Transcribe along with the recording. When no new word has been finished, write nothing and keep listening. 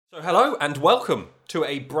So hello and welcome to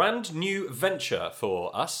a brand new venture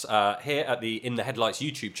for us here at the In the Headlights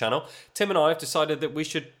YouTube channel. Tim and I have decided that we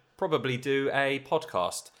should probably do a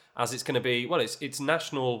podcast, as it's going to be, well, it's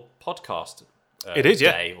National Podcast It is,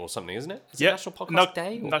 yeah. Day or something, isn't it? Is Yeah. it National Podcast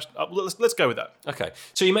Day? Or? Let's go with that. Okay,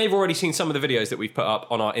 so you may have already seen some of the videos that we've put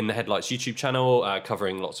up on our In the Headlights YouTube channel,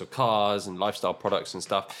 covering lots of cars and lifestyle products and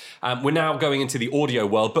stuff. We're now going into the audio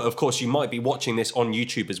world, but of course you might be watching this on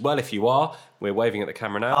YouTube as well. If you are, we're waving at the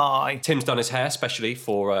camera now. Hi. Tim's done his hair specially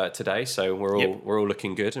for today, so we're all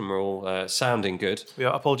looking good and we're all sounding good.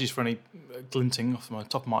 Yeah, apologies for any glinting off the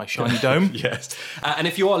top of my shiny dome. Yes. And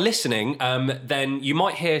if you are listening, then you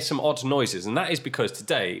might hear some odd noises, and that is because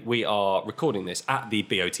today we are recording this at the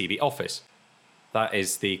BOTB office. That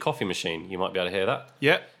is the coffee machine. You might be able to hear that.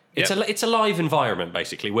 Yeah. It's a live environment,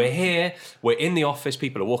 basically. We're here, we're in the office,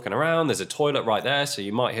 people are walking around, there's a toilet right there, so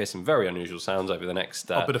you might hear some very unusual sounds over the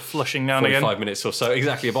next a bit of flushing now and again. 45 minutes or so.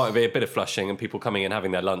 Exactly, it might be a bit of flushing and people coming in,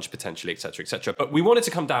 having their lunch potentially, etc., etc. But we wanted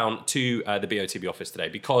to come down to the BOTB office today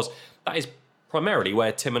because that is primarily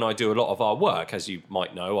where Tim and I do a lot of our work. As you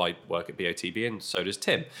might know, I work at BOTB and so does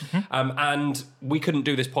Tim. And we couldn't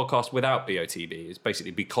do this podcast without BOTB. It's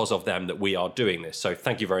basically because of them that we are doing this. So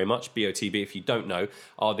thank you very much. BOTB, if you don't know,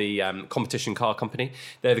 are the competition car company.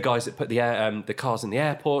 They're the guys that put the cars in the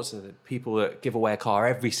airports, the people that give away a car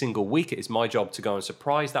every single week. It is my job to go and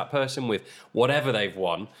surprise that person with whatever they've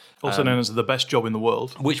won. Also known as the best job in the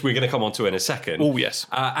world. Which we're going to come on to in a second. Oh, yes.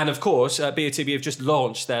 And of course, BOTB have just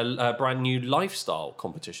launched their brand new lifestyle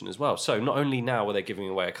competition as well. So not only now are they giving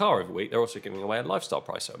away a car every week, they're also giving away a lifestyle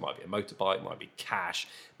prize. So it might be a motorbike, it might be cash,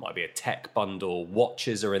 it might be a tech bundle,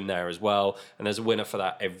 watches are in there as well. And there's a winner for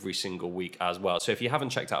that every single week as well. So if you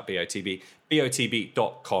haven't checked out BOTB,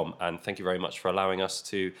 BOTB.com. And thank you very much for allowing us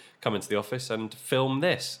to come into the office and film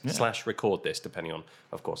this / record this, depending on,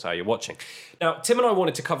 of course, how you're watching. Now, Tim and I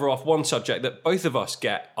wanted to cover off one subject that both of us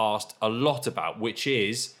get asked a lot about, which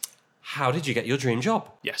is, how did you get your dream job?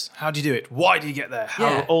 Yes. How do you do it? Why do you get there?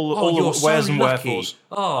 Yeah. All you're the wheres so and lucky. wherefores.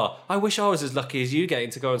 Oh, I wish I was as lucky as you getting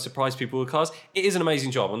to go and surprise people with cars. It is an amazing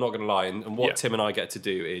job, I'm not going to lie. And what Tim and I get to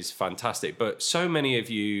do is fantastic. But so many of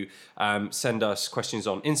you send us questions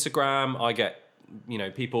on Instagram. I get,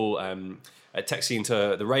 people texting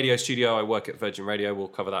into the radio studio. I work at Virgin Radio. We'll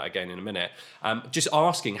cover that again in a minute. Just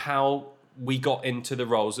asking how we got into the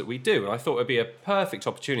roles that we do. And I thought it'd be a perfect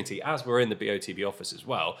opportunity, as we're in the BOTB office as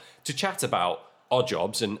well, to chat about our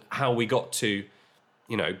jobs and how we got to,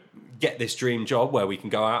 get this dream job where we can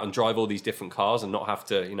go out and drive all these different cars and not have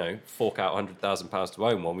to, fork out £100,000 to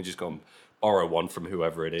own one. We just go and borrow one from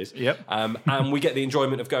whoever it is. Yep. And we get the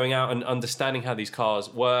enjoyment of going out and understanding how these cars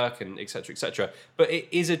work and et cetera, et cetera. But it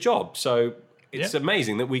is a job. So it's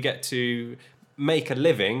amazing that we get to make a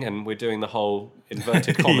living, and we're doing the whole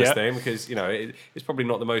inverted commas thing because, it's probably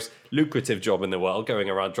not the most lucrative job in the world going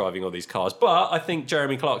around driving all these cars. But I think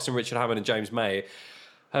Jeremy Clarkson, Richard Hammond and James May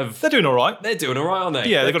They're doing all right. They're doing all right, aren't they?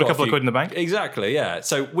 Yeah, they've got a couple of quid in the bank. Exactly, yeah.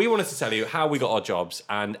 So we wanted to tell you how we got our jobs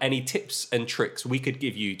and any tips and tricks we could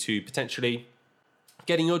give you to potentially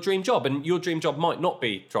getting your dream job. And your dream job might not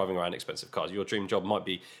be driving around expensive cars. Your dream job might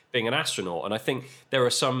be being an astronaut. And I think there are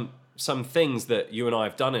some things that you and I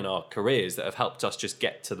have done in our careers that have helped us just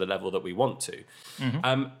get to the level that we want to.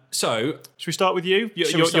 So should we start with you? You're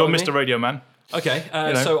with Mr. me? Radio Man. Okay,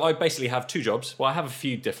 so I basically have two jobs. Well, I have a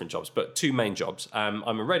few different jobs, but two main jobs.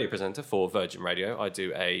 I'm a radio presenter for Virgin Radio. I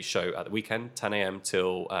do a show at the weekend, 10 a.m.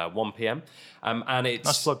 till 1 p.m. And it's...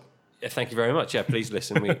 Nice plug. Thank you very much. Yeah, please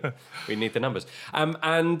listen. We need the numbers.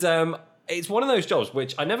 It's one of those jobs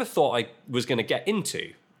which I never thought I was going to get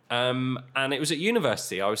into. And it was at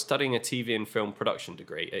university. I was studying a TV and film production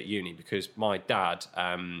degree at uni because my dad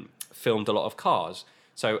filmed a lot of cars.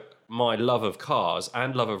 So my love of cars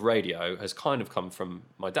and love of radio has kind of come from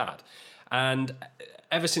my dad. And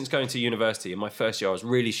ever since going to university, in my first year, I was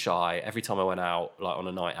really shy. Every time I went out, like on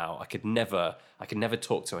a night out, I could never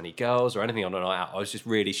talk to any girls or anything on a night out. I was just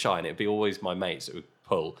really shy, and it'd be always my mates that would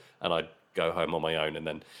pull, and I'd go home on my own and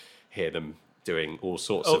then hear them doing all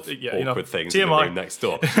sorts of awkward things in the room next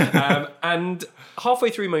door. And halfway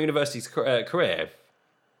through my university career,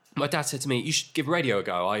 my dad said to me, you should give radio a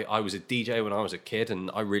go. I was a DJ when I was a kid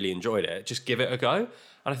and I really enjoyed it. Just give it a go.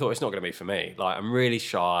 And I thought, it's not going to be for me. Like, I'm really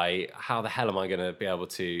shy. How the hell am I going to be able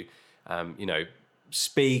to,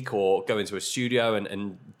 speak or go into a studio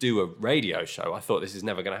and do a radio show? I thought this is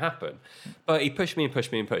never going to happen. But he pushed me and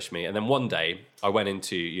pushed me and pushed me. And then one day I went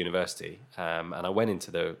into university and I went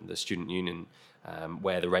into the student union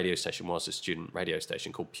where the radio station was, a student radio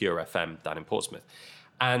station called Pure FM down in Portsmouth.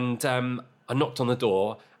 And I knocked on the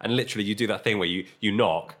door, and literally you do that thing where you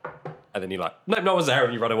knock and then you're like, no, no one's there,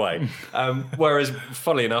 and you run away. Whereas,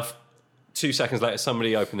 funnily enough, 2 seconds later,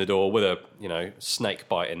 somebody opened the door with a snake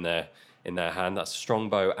bite in their hand. That's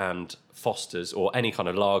Strongbow and Foster's, or any kind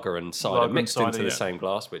of lager and cider mixed into the same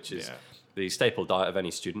glass, which is the staple diet of any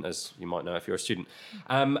student, as you might know if you're a student.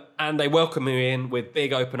 And they welcomed me in with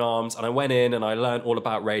big open arms, and I went in and I learned all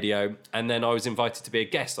about radio, and then I was invited to be a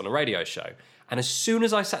guest on a radio show. And as soon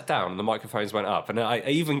as I sat down and the microphones went up, and I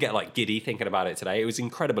even get like giddy thinking about it today, it was an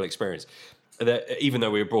incredible experience. Even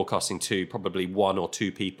though we were broadcasting to probably 1 or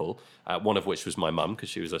 2 people, one of which was my mum, because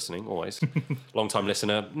she was listening always, long-time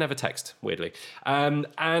listener, never text, weirdly.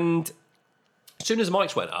 And as soon as the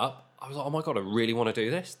mics went up, I was like, oh my God, I really want to do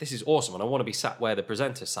this. This is awesome. And I want to be sat where the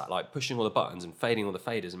presenter sat, like pushing all the buttons and fading all the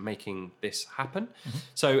faders and making this happen. Mm-hmm.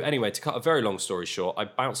 So anyway, to cut a very long story short, I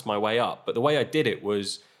bounced my way up. But the way I did it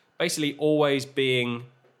was basically always being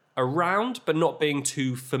around, but not being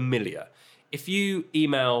too familiar. If you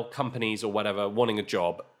email companies or whatever wanting a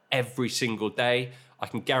job every single day, I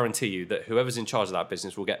can guarantee you that whoever's in charge of that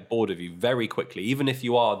business will get bored of you very quickly. Even if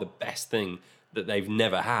you are the best thing that they've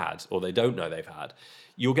never had or they don't know they've had,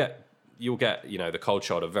 you'll get the cold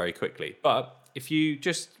shoulder very quickly. But if you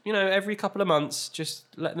just every couple of months just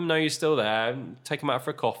let them know you're still there, take them out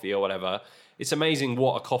for a coffee or whatever, it's amazing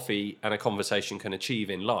what a coffee and a conversation can achieve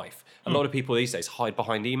in life. A lot of people these days hide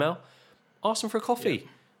behind email. Ask them for a coffee.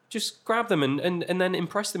 Just grab them and then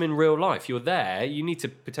impress them in real life. You're there, you need to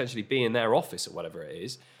potentially be in their office or whatever it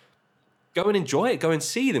is. Go and enjoy it. Go and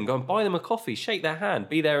see them. Go and buy them a coffee. Shake their hand.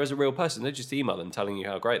 Be there as a real person. Don't just email them telling you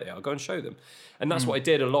how great they are. Go and show them. And that's what I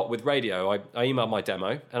did a lot with radio. I emailed my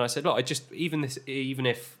demo and I said, look, even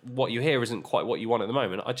if what you hear isn't quite what you want at the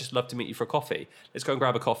moment, I'd just love to meet you for a coffee. Let's go and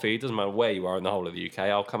grab a coffee. It doesn't matter where you are in the whole of the UK.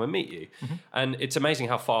 I'll come and meet you. Mm-hmm. And it's amazing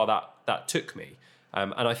how far that took me.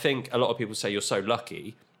 And I think a lot of people say you're so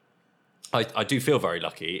lucky. I do feel very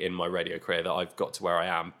lucky in my radio career that I've got to where I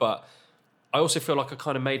am. But I also feel like I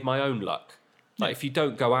kind of made my own luck. Like if you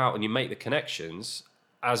don't go out and you make the connections,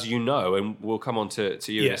 as you know, and we'll come on to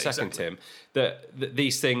you in a second, exactly. Tim, that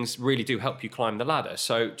these things really do help you climb the ladder.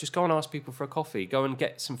 So just go and ask people for a coffee. Go and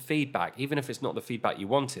get some feedback, even if it's not the feedback you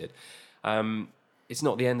wanted. It's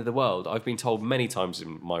not the end of the world. I've been told many times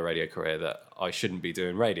in my radio career that I shouldn't be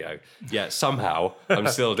doing radio, yet somehow I'm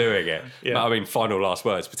still doing it. I mean, final last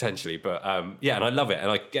words potentially, but and I love it.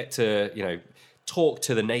 And I get to, talk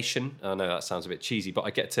to the nation. I know that sounds a bit cheesy, but I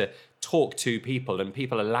get to talk to people, and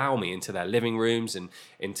people allow me into their living rooms and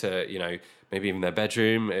into, maybe even their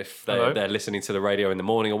bedroom if they're listening to the radio in the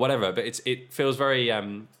morning or whatever. But it feels very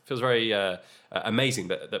amazing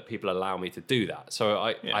that people allow me to do that. So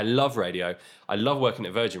I love radio. I love working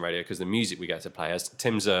at Virgin Radio because the music we get to play. As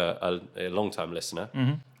Tim's a long-term listener,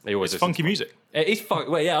 it's funky music. It is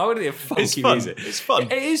fun. Well, I want to hear funky music. It's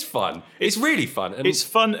fun. It is fun. It's really fun. And it's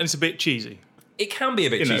fun and it's a bit cheesy. It can be a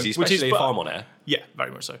bit cheesy, especially if I'm on air. Yeah, very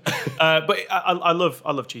much so. But I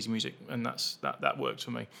love cheesy music, and that works for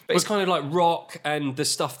me. But it's kind of like rock and the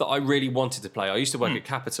stuff that I really wanted to play. I used to work at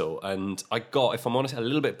Capitol, and I got, if I'm honest, a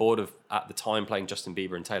little bit bored of at the time playing Justin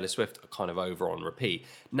Bieber and Taylor Swift, kind of over on repeat.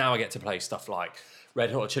 Now I get to play stuff like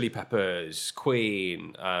Red Hot Chili Peppers,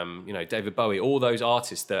 Queen, David Bowie, all those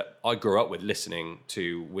artists that I grew up with listening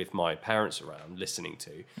to, with my parents around listening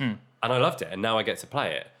to, and I loved it. And now I get to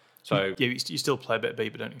play it. So you still play a bit of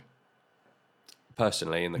Bieber, don't you?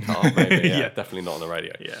 Personally, in the car, maybe. Definitely not on the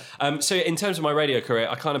radio. So in terms of my radio career,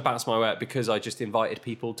 I kind of bounced my way up because I just invited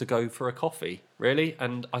people to go for a coffee, really,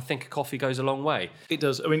 and I think a coffee goes a long way. It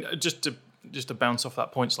does. I mean, just to bounce off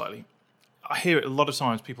that point slightly, I hear it a lot of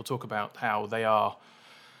times. People talk about how they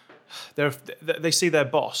see their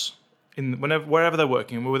boss wherever they're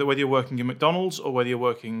working, whether you're working in McDonald's or whether you're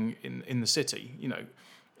working in the city,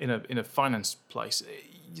 in a finance place.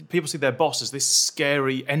 People see their boss as this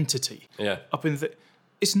scary entity. Up in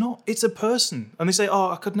it's not. It's a person, and they say, "Oh,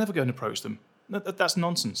 I could never go and approach them." That's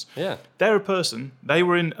nonsense. They're a person. They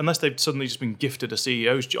were unless they've suddenly just been gifted a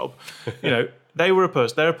CEO's job. They were a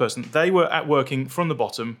person. They're a person. They were working from the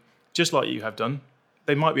bottom, just like you have done.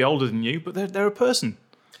 They might be older than you, but they're a person.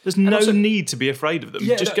 There's no need to be afraid of them.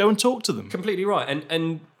 Just go and talk to them. Completely right.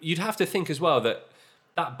 And you'd have to think as well that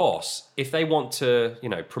boss, if they want to,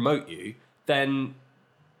 promote you, then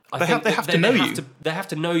they have to know you. They have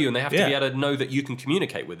to know you, and they have to be able to know that you can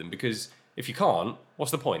communicate with them. Because if you can't,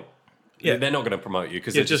 what's the point? They're not going to promote you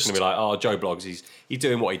because they're just going to be like, "Oh, Joe Bloggs, he's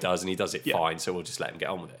doing what he does, and he does it fine. So we'll just let him get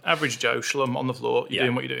on with it." Average Joe, schlum on the floor. You're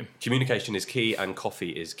doing what you're doing. Communication is key, and coffee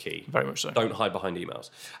is key. Very much so. Don't hide behind emails.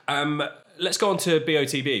 Let's go on to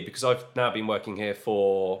BOTB because I've now been working here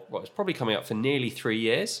for it's probably coming up for nearly 3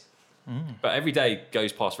 years. But every day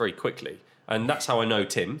goes past very quickly. And that's how I know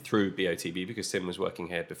Tim through BOTB, because Tim was working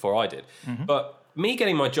here before I did. But me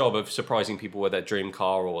getting my job of surprising people with their dream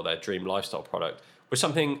car or their dream lifestyle product was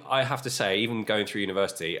something, I have to say, even going through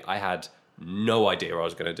university, I had no idea what I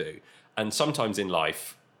was going to do. And sometimes in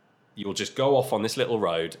life, you'll just go off on this little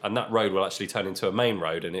road, and that road will actually turn into a main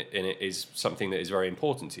road, and it is something that is very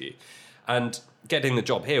important to you. And getting the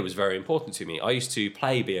job here was very important to me. I used to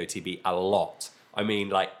play BOTB a lot. I mean,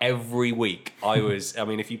 like every week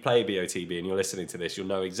if you play BOTB and you're listening to this, you'll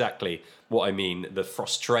know exactly what I mean. The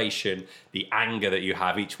frustration, the anger that you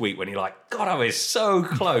have each week when you're like, God, I was so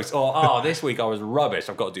close. Or, this week I was rubbish.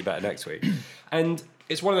 I've got to do better next week. And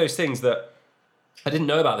it's one of those things that I didn't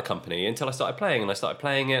know about the company until I started playing, and I started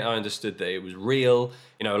playing it. I understood that it was real.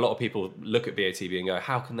 You know, a lot of people look at BOTB and go,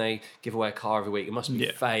 how can they give away a car every week? It must be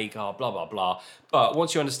fake, blah, blah, blah. But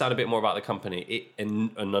once you understand a bit more about the company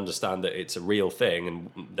and understand that it's a real thing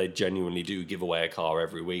and they genuinely do give away a car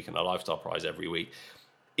every week and a lifestyle prize every week,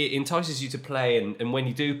 it entices you to play. And when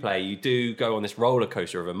you do play, you do go on this roller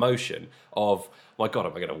coaster of emotion of, my God,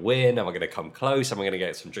 am I going to win? Am I going to come close? Am I going to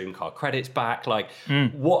get some dream car credits back? Like,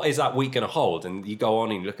 what is that week going to hold? And you go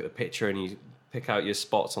on and you look at the picture and you pick out your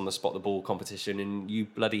spots on the Spot the Ball competition, and you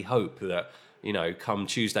bloody hope that, you know, come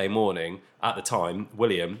Tuesday morning, at the time,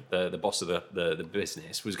 William, the boss of the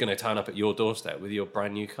business, was going to turn up at your doorstep with your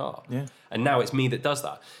brand new car. Yeah. And now it's me that does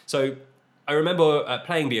that. So I remember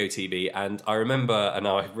playing BOTB, and I remember, and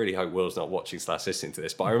I really hope Will's not watching / listening to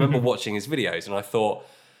this, but I remember watching his videos, and I thought,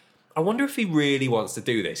 I wonder if he really wants to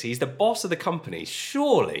do this. He's the boss of the company.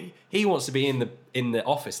 Surely he wants to be in the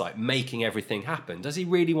office, like making everything happen. Does he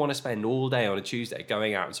really want to spend all day on a Tuesday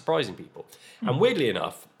going out and surprising people? And weirdly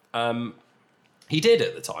enough, he did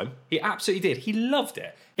at the time. He absolutely did. He loved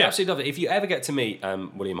it. He absolutely loved it. If you ever get to meet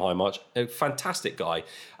William Highmarch, a fantastic guy,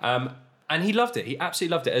 and he loved it. He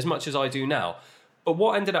absolutely loved it as much as I do now. But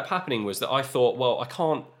what ended up happening was that I thought, well, I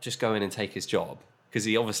can't just go in and take his job, because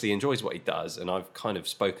he obviously enjoys what he does, and I've kind of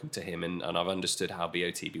spoken to him and I've understood how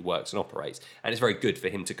BOTB works and operates, and it's very good for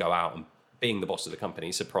him to go out and, being the boss of the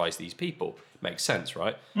company, surprise these people. Makes sense,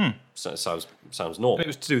 right? So it sounds normal. And it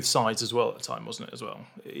was to do with size as well at the time, wasn't it, as well?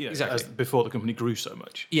 Exactly. Before the company grew so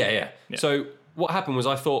much. Yeah. So what happened was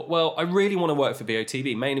I thought, well, I really want to work for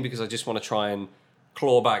BOTB, mainly because I just want to try and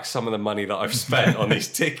claw back some of the money that I've spent on these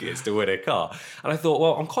tickets to win a car. And I thought,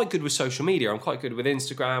 well, I'm quite good with social media. I'm quite good with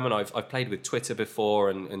Instagram, and I've played with Twitter before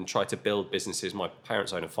and tried to build businesses. My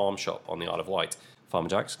parents own a farm shop on the Isle of Wight. Farmer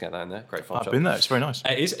Jack's, get that in there. Great farm shop. I've been there. It's very nice.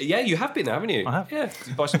 It is. Yeah, you have been there, haven't you? I have. Yeah. Did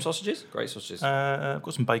you buy some sausages? Great sausages. I've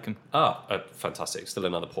got some bacon. Fantastic. Still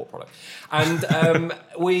another pork product. And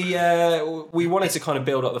we wanted to kind of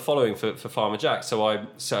build up the following for Farmer Jack. So I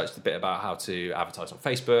searched a bit about how to advertise on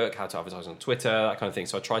Facebook, how to advertise on Twitter, that kind of thing.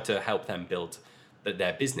 So I tried to help them build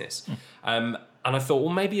their business. And I thought,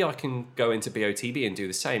 well, maybe I can go into BOTB and do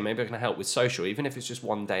the same. Maybe I can help with social, even if it's just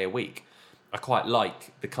one day a week. I quite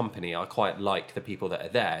like the company. I quite like the people that are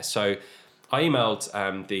there. So I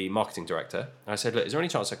emailed the marketing director. And I said, look, is there any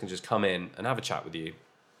chance I can just come in and have a chat with you?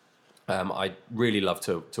 I'd really love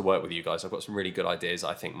to work with you guys. I've got some really good ideas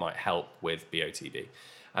I think might help with BOTB.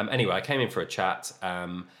 Anyway, I came in for a chat,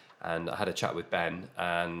 and I had a chat with Ben,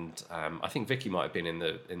 and I think Vicky might have been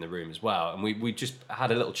in the room as well. And we just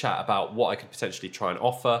had a little chat about what I could potentially try and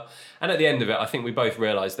offer. And at the end of it, I think we both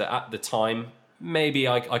realised that at the time, maybe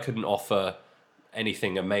I couldn't offer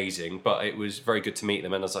anything amazing, but it was very good to meet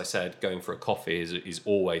them. And as I said, going for a coffee is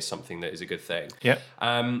always something that is a good thing. Yeah.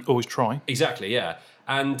 Always try. Exactly, yeah.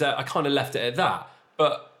 And I kind of left it at that.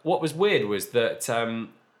 But what was weird was that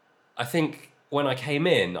I think when I came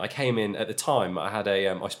in at the time, I had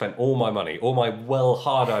I spent all my money, all my well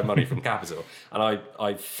hard-earned money from Capital, and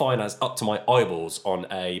I financed up to my eyeballs on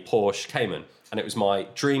a Porsche Cayman. And it was my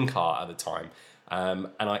dream car at the time. And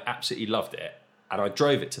I absolutely loved it. And I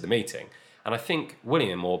drove it to the meeting. And I think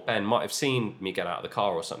William or Ben might have seen me get out of the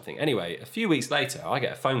car or something. Anyway, a few weeks later, I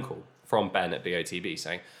get a phone call from Ben at BOTB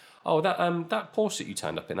saying, oh, that Porsche that you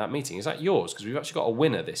turned up in that meeting, is that yours? Because we've actually got a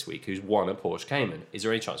winner this week who's won a Porsche Cayman. Is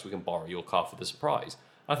there any chance we can borrow your car for the surprise?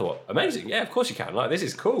 I thought, amazing. Yeah, of course you can. Like, this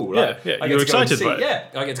is cool. Like, yeah. You're excited about it. Yeah,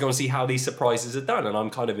 I get to go and see how these surprises are done, and I'm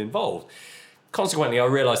kind of involved. Consequently, I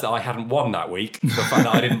realised that I hadn't won that week for the fact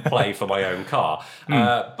that I didn't play for my own car.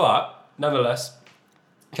 But nonetheless,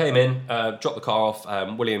 came in, dropped the car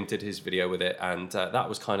off. William did his video with it, and that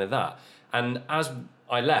was kind of that. And as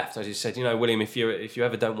I left, I just said, you know, William, if you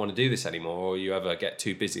ever don't want to do this anymore, or you ever get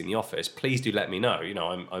too busy in the office, please do let me know. You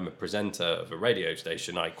know, I'm a presenter of a radio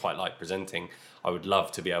station. I quite like presenting. I would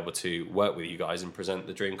love to be able to work with you guys and present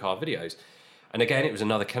the Dream Car videos. And again, it was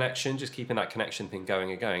another connection, just keeping that connection thing going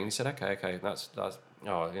and going. And he said, okay, that's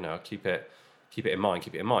oh, you know, I'll keep it keep it in mind,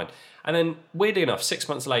 keep it in mind. And then, weirdly enough, 6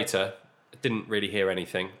 months later, didn't really hear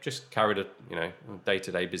anything. Just carried a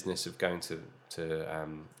day-to-day business of going to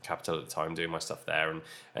Capital at the time, doing my stuff there,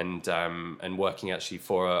 and working actually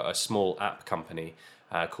for a small app company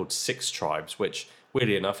called Six Tribes, which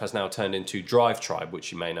weirdly enough has now turned into Drive Tribe,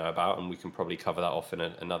 which you may know about, and we can probably cover that off in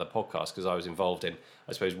another podcast, because I was involved in,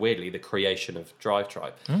 I suppose, weirdly, the creation of Drive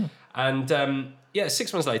Tribe. And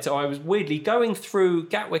 6 months later, I was weirdly going through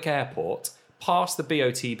Gatwick Airport past the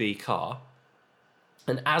BOTB car.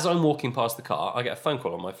 And as I'm walking past the car, I get a phone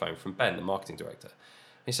call on my phone from Ben, the marketing director.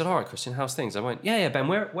 He said, "All right, Christian, how's things?" I went, "Yeah, Ben,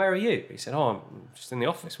 where are you?" He said, "Oh, I'm just in the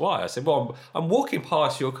office." "Why?" I said, "Well, I'm walking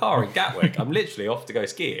past your car in Gatwick. I'm literally off to go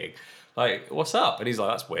skiing. Like, what's up?" And he's like,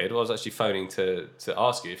 "That's weird. Well, I was actually phoning to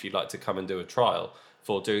ask you if you'd like to come and do a trial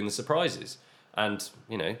for doing the surprises." And,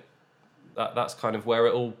 that's kind of where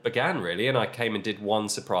it all began, really. And I came and did one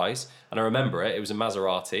surprise, and I remember it. It was a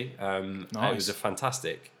Maserati. Nice. It was a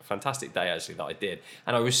fantastic day, actually, that I did.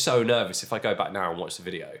 And I was so nervous. If I go back now and watch the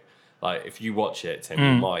video, like, if you watch it, Tim,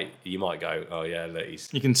 you might go, "Oh yeah, look, he's..."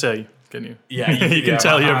 You can see, can you? Yeah, you can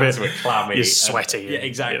tell you're a bit clammy. You're sweaty. Yeah,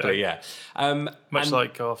 exactly. Yeah. Much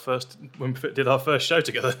like when we did our first show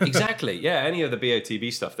together. Exactly. Yeah. Any of the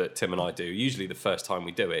BOTB stuff that Tim and I do, usually the first time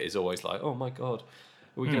we do it is always like, "Oh my God,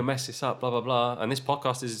 we're going to mess this up, blah, blah, blah." And this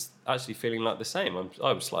podcast is actually feeling like the same.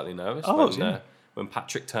 I was slightly nervous when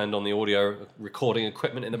Patrick turned on the audio recording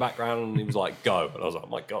equipment in the background, and he was like, "Go." And I was like, "Oh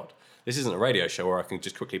my God, this isn't a radio show where I can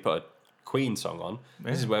just quickly put a Queen song on."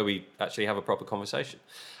 This is where we actually have a proper conversation.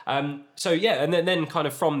 And then kind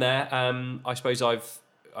of from there, I suppose I've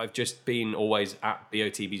just been always at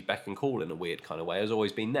BOTB's beck and call in a weird kind of way. I've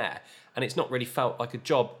always been there, and it's not really felt like a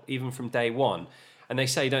job even from day one. And they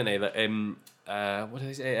say, don't they, that what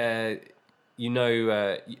is it? You'll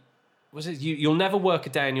never work a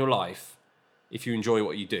day in your life if you enjoy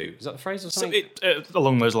what you do. Is that the phrase or something?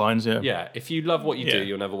 Along those lines, yeah. Yeah, if you love what you do,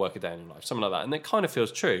 you'll never work a day in your life. Something like that. And it kind of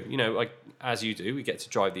feels true. Like, as you do, we get to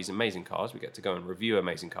drive these amazing cars. We get to go and review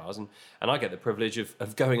amazing cars. And I get the privilege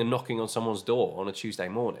of going and knocking on someone's door on a Tuesday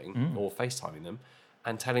morning or FaceTiming them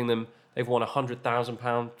and telling them they've won a £100,000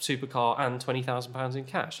 supercar and £20,000 in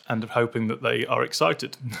cash. And hoping that they are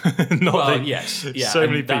excited. Yes. Yeah, so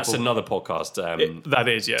many people. That's another podcast that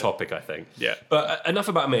is, yeah. topic, I think. Yeah. But enough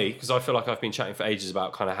about me, because I feel like I've been chatting for ages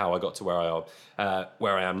about kind of how I got to where I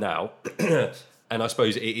am now. And I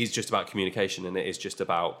suppose it is just about communication, and it is just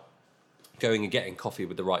about going and getting coffee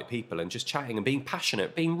with the right people and just chatting and being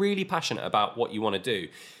really passionate about what you want to do.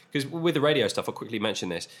 Because with the radio stuff, I'll quickly mention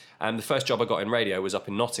this. The first job I got in radio was up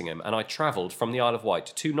in Nottingham, and I travelled from the Isle of Wight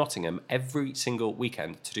to Nottingham every single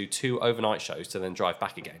weekend to do 2 overnight shows to then drive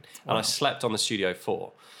back again. Wow. And I slept on the Studio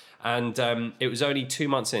 4. And it was only 2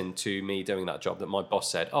 months into me doing that job that my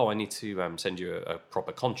boss said, "Oh, I need to send you a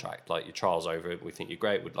proper contract. Like, your trial's over. We think you're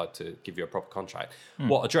great. We'd like to give you a proper contract."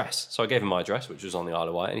 "What address?" So I gave him my address, which was on the Isle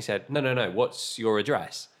of Wight. And he said, No. What's your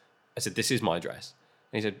address?" I said, "This is my address."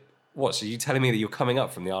 And he said, "What? So you telling me that you're coming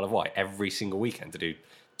up from the Isle of Wight every single weekend to do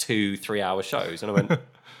 2-3 hour shows?" And I went,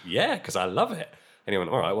 "Yeah, because I love it." And he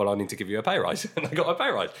went, "All right, well, I need to give you a pay rise." And I got a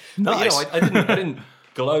pay rise. Nice. But, I didn't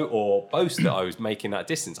gloat or boast that I was making that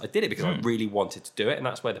distance. I did it because I really wanted to do it, and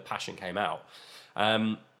that's where the passion came out.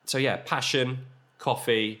 Passion,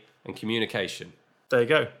 coffee, and communication. There you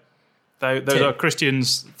go. Those are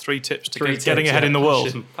Christian's 3 tips to getting ahead in the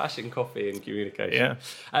world. Passion, coffee, and communication.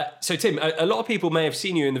 Yeah. So, Tim, a lot of people may have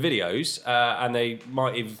seen you in the videos, and they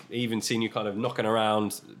might have even seen you kind of knocking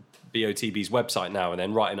around BOTB's website now and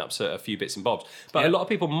then writing up a few bits and bobs. But a lot of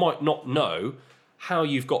people might not know how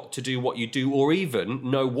you've got to do what you do, or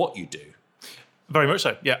even know what you do. Very much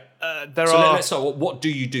so, yeah. Let's start. What do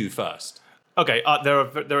you do first? Okay, there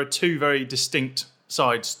are 2 very distinct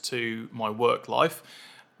sides to my work life.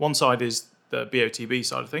 One side is the BOTB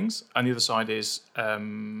side of things, and the other side is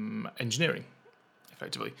engineering,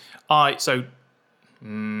 effectively. I'll go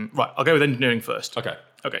with engineering first. Okay,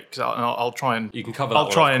 because I'll try and... You can cover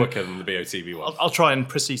that one quicker than the BOTB one. I'll try and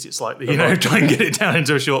precise it slightly, try and get it down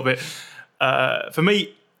into a short bit. For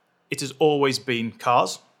me, it has always been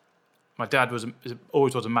cars. My dad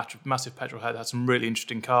always was a massive petrol head, had some really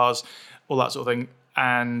interesting cars, all that sort of thing.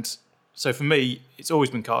 And so for me, it's always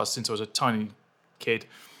been cars since I was a tiny kid.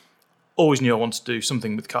 Always knew I wanted to do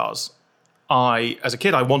something with cars. As a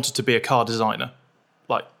kid, I wanted to be a car designer,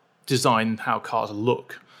 like design how cars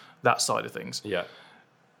look, that side of things. Yeah.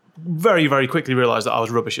 Very, very quickly realised that I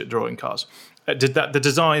was rubbish at drawing cars. The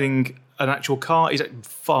designing an actual car is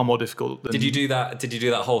far more difficult than... Did you do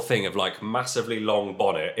that whole thing of like massively long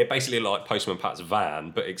bonnet? It basically like Postman Pat's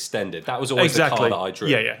van, but extended. That was always the car that I drew.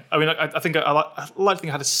 Yeah. I mean, I think I like to think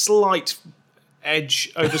I had a slight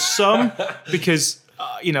edge over some because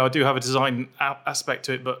I do have a design aspect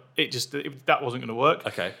to it, but that wasn't going to work.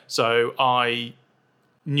 Okay. So I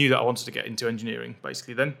knew that I wanted to get into engineering.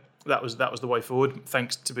 Basically, then that was the way forward.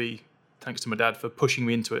 Thanks to my dad for pushing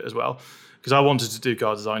me into it as well, because I wanted to do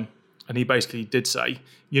car design, and he basically did say,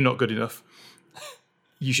 "You're not good enough.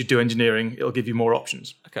 You should do engineering. It'll give you more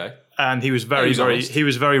options." Okay. And he was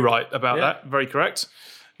very right about that. Very correct.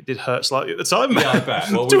 It did hurt slightly at the time. Yeah, I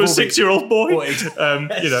bet. Well, to a 6-year-old boy. What, 6 10,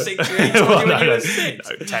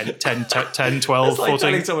 12, It's like 14.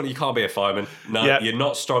 telling someone you can't be a fireman. No, Yeah. you're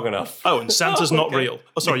not strong enough. Oh, and Santa's not Okay. real.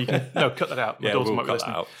 Oh, sorry, cut that out. My Yeah, daughter we'll might be cut that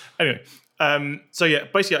listening. out. Anyway, so yeah,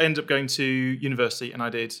 basically I ended up going to university and I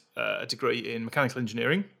did a degree in mechanical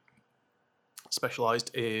engineering,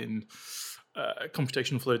 specialised in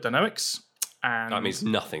computational fluid dynamics. And That means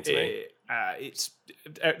nothing to me. it's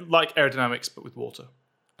like aerodynamics, but with water.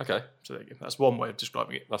 Okay, So there you go. That's one way of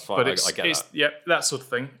describing it. that's fine. But I it's get that. yeah, that sort of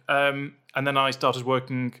thing. And then I started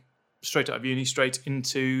working straight out of uni, straight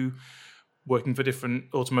into working for different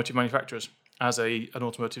automotive manufacturers as an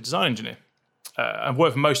automotive design engineer. I've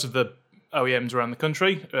worked for most of the OEMs around the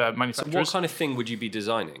country, manufacturers. What kind of thing would you be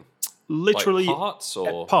designing? Literally Like parts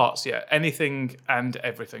or parts, yeah, anything and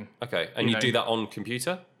everything. okay, and you do that on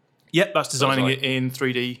computer? Yep, that's designing like it in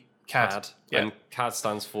 3D CAD. CAD. Yeah. And CAD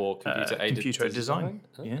stands for computer-aided Computer design.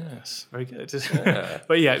 Oh. Yes, very good.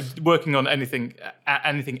 But yeah, working on anything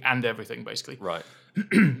and everything, basically. Right.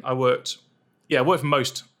 I worked for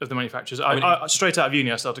most of the manufacturers. I straight out of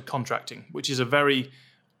uni, I started contracting, which is a very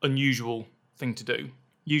unusual thing to do.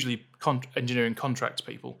 Usually, engineering contracts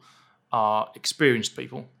people are experienced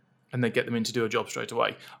people, and they get them in to do a job straight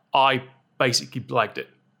away. I basically blagged it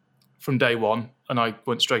from day one, and I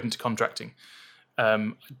went straight into contracting.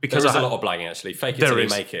 Because There's a lot of blagging actually. Fake it till you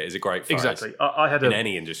make it is a great phrase. Exactly. I had in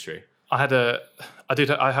any industry. I had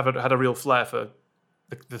a real flair for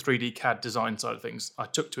the 3D CAD design side of things. I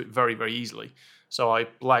took to it very, very easily. So I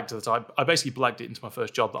blagged at the time. I basically blagged it into my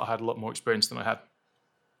first job that I had a lot more experience than I had.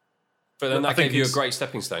 But then I that think gave you a it's- great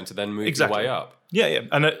stepping stone to then move Exactly. your way up. Yeah.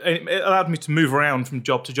 And it allowed me to move around from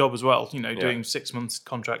job to job as well. Doing 6 months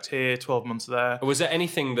contract here, 12 months there. Was there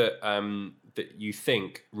anything that that you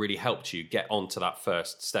think really helped you get onto that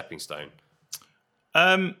first stepping stone?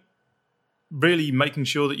 Really making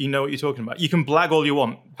sure that you know what you're talking about. You can blag all you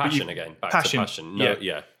want. but Passion you, again. Back passion, to passion. No,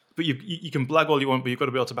 yeah. But you can blag all you want, but you've got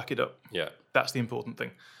to be able to back it up. Yeah. That's the important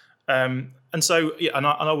thing. And so, yeah, and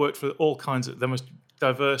I worked for all kinds of the most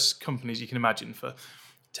diverse companies you can imagine for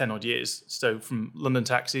 10 odd years. So from London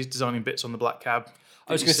Taxis, designing bits on the black cab.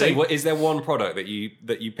 I was going to say, is there one product that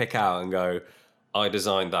you pick out and go, I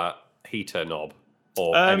designed that heater knob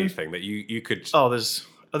or anything that you could... Oh, I think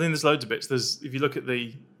there's loads of bits. If you look at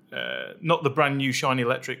the, not the brand new shiny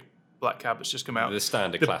electric black cab that's just come out. The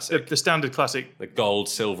standard classic. The standard classic. The gold,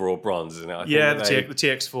 silver or bronze, isn't it? I Yeah, think the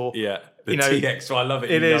TX4. Yeah, the TX4. I love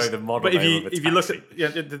it. It is. The model but name of a if you look taxi.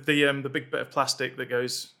 at the big bit of plastic that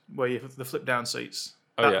goes where you have the flip down seats,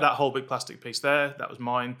 yeah. that whole big plastic piece there, that was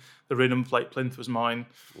mine. The Rinham plate plinth was mine.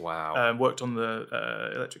 Wow. Worked on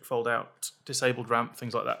the electric fold out disabled ramp,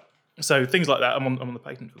 things like that. So things like that, I'm on the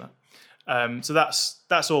patent for that. So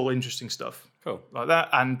that's all interesting stuff. Cool. Like that.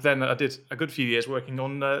 And then I did a good few years working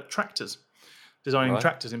on tractors, designing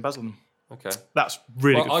tractors in Basildon. Okay. That's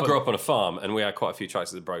really good I fun. grew up on a farm and we had quite a few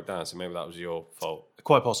tractors that broke down, so maybe that was your fault.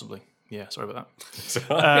 Quite possibly. Yeah, sorry about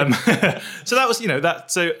that. So that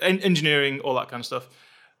was, so engineering, all that kind of stuff.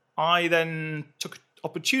 I then took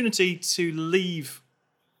opportunity to leave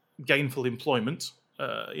gainful employment.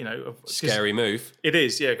 Scary move. It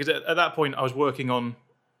is, yeah, because at that point I was working on,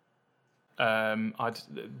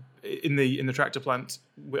 in the tractor plant.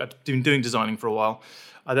 I'd been doing designing for a while.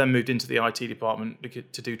 I then moved into the IT department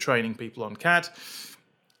to do training people on CAD.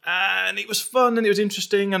 And it was fun and it was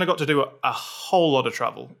interesting, and I got to do a whole lot of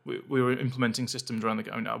travel. We were implementing systems around the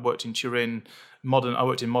go. I worked in Turin, I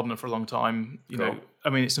worked in Modena for a long time.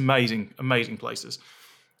 It's amazing, amazing places.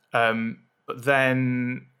 But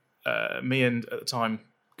then me and, at the time,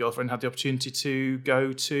 girlfriend had the opportunity to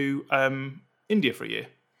go to India for a year.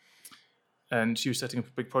 And she was setting up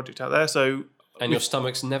a big project out there. So And your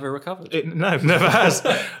stomach's never recovered. No, never has.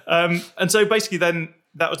 And so basically then,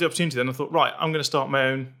 that was the opportunity. Then I thought, right, I'm going to start my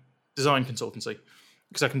own design consultancy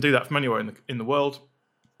because I can do that from anywhere in the world.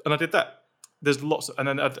 And I did that. There's lots, and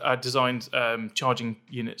then I designed charging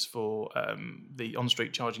units for the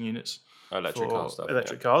on-street charging units. Electric for car stuff.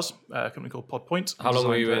 Electric cars, a company called Pod Point. How long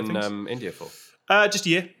were you Designed in India for? Just a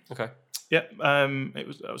year. Okay. Yeah,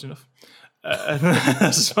 that was enough.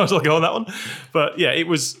 So I'll go on that one. But yeah, it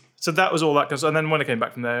was. So that was all that. And then when I came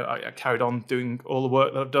back from there, I carried on doing all the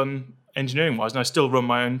work that I've done engineering wise, and I still run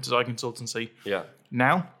my own design consultancy Yeah.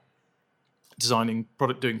 now, doing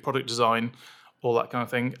product design, all that kind of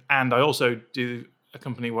thing. And I also do a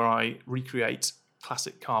company where I recreate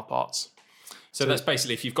classic car parts. So that's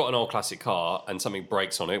basically if you've got an old classic car and something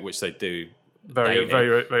breaks on it, which they do Very often.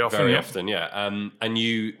 very yeah. often, yeah. And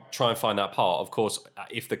you try and find that part. Of course,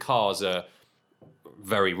 if the cars are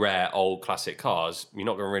very rare old classic cars, you're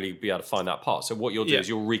not going to really be able to find that part. So what you'll do is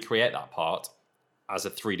you'll recreate that part as a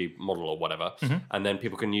 3D model or whatever, and then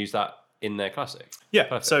people can use that in their classic. Yeah,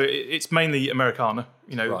 Perfect. so it's mainly Americana,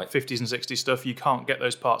 Right. 50s and 60s stuff. You can't get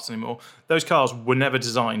those parts anymore. Those cars were never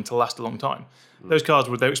designed to last a long time. Those cars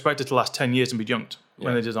they were expected to last 10 years and be junked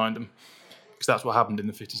when they designed them, because that's what happened in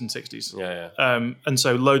the 50s and 60s. Yeah. And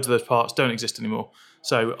so loads of those parts don't exist anymore.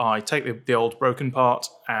 So I take the old broken part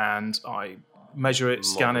and I measure it,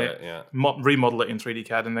 scan Model it, yeah. remodel it in 3D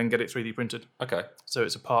CAD, and then get it 3D printed. Okay. So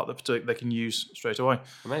it's a part that they can use straight away.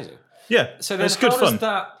 Amazing. Yeah, So then it's good fun.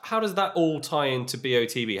 How does that all tie into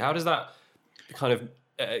BOTB? How does that kind of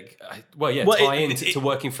Well, tie into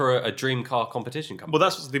working for a dream car competition company? Well,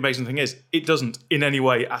 that's what the amazing thing is. It doesn't in any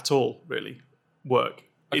way at all really work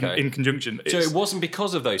in conjunction. So it wasn't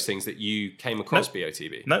because of those things that you came across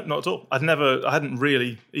BOTB? No, not at all. I hadn't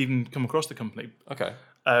really even come across the company. Okay.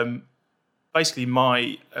 Basically,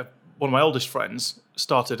 one of my oldest friends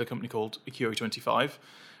started a company called Acuri25,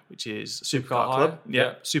 which is a supercar Supercar club. hire? Yeah,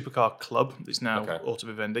 Yeah. supercar club. It's now Okay. Auto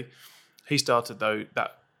Vivendi. He started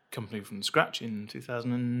that company from scratch in I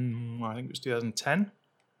think it was 2010.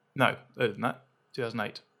 No, earlier than that,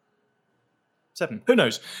 2008. 7. Who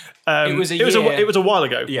knows? It was a It was a while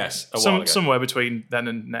ago. Yes, a while ago. Somewhere between then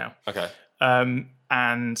and now. Okay.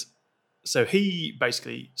 And so he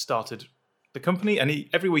basically started the company, and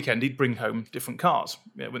every weekend he'd bring home different cars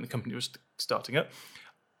when the company was starting up.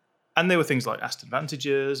 And there were things like Aston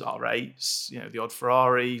Vantages, R8s, the odd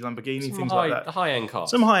Ferrari, Lamborghini, things like that. High-end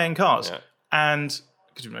cars. Some high-end cars. Yeah. And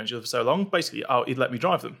because we've known each other for so long, basically he'd let me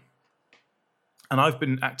drive them. And I've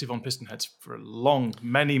been active on piston heads for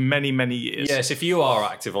many, many, many years. Yes, if you are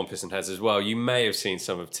active on Piston Heads as well, you may have seen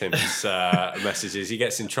some of Tim's messages. He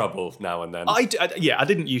gets in trouble now and then. I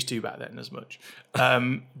didn't used to back then as much.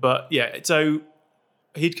 But yeah, so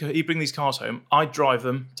he'd bring these cars home. I'd drive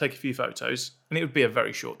them, take a few photos, and it would be a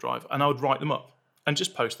very short drive. And I would write them up and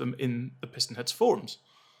just post them in the Piston Heads forums.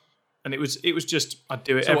 And it was just, I'd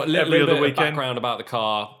do it every other weekend. Background about the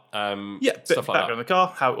car, stuff like background of the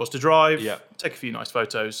car, how it was to drive, Yeah. take a few nice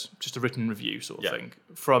photos, just a written review sort of thing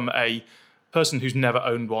from a person who's never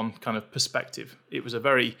owned one kind of perspective. It was a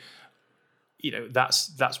very,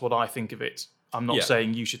 that's what I think of it. I'm not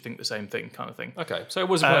saying you should think the same thing kind of thing. Okay, so it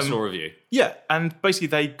was a personal review. Yeah, and basically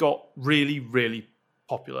they got really, really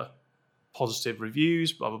popular, positive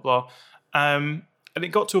reviews, blah, blah, blah. And it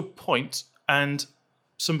got to a point, and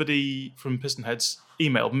somebody from Piston Heads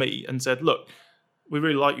emailed me and said, look, we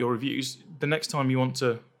really like your reviews. The next time you want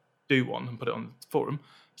to do one and put it on the forum,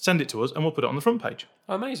 send it to us and we'll put it on the front page.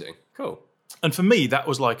 Amazing. Cool. And for me, that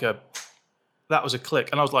was a click.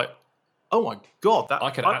 And I was like, oh my God.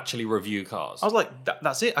 I could actually review cars. I was like,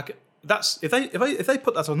 that's it. If they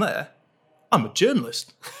put that on there, I'm a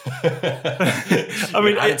journalist. I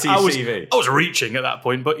mean, I was reaching at that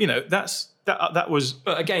point, but that was.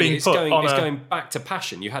 But again, it's going back to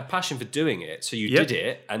passion. You had passion for doing it, so you did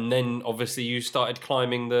it, and then obviously you started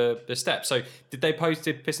climbing the steps. So did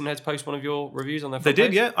Piston Heads post one of your reviews on their front They did,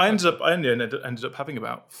 page? yeah. I ended up having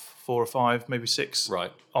about 4 or 5, maybe 6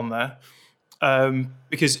 on there.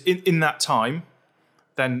 Because in that time,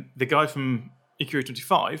 then the guy from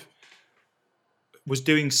Acuri25 was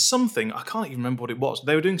doing something, I can't even remember what it was.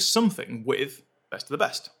 They were doing something with Best of the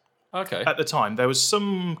Best. Okay. At the time, there was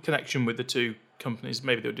some connection with the two companies.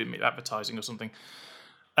 Maybe they were doing advertising or something.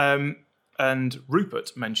 And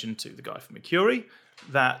Rupert mentioned to the guy from Acuri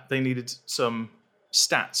that they needed some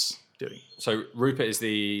stats doing. So Rupert is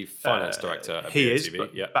the finance director at He BOTB. is,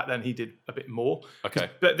 but back then he did a bit more.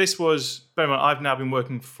 Okay. But this was, bear in mind, I've now been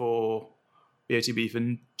working for BOTB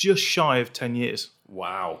for just shy of 10 years.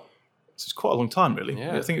 Wow. So it's quite a long time, really.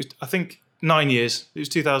 Yeah. I think 9 years. It was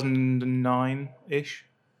 2009-ish,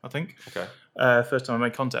 I think. Okay. First time I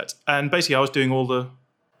made contact. And basically I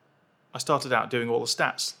started out doing all the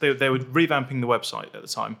stats. They were revamping the website at the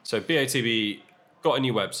time. So BOTB got a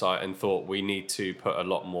new website and thought we need to put a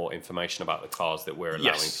lot more information about the cars that we're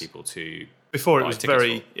allowing people to Before it buy was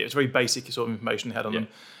tickets very basic sort of information they had on them.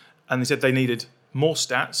 And they said they needed more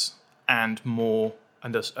stats and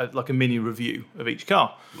like a mini review of each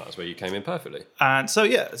car. That's where you came in perfectly. And so,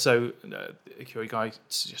 the Acuri guy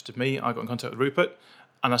suggested me. I got in contact with Rupert,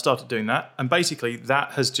 and I started doing that. And basically,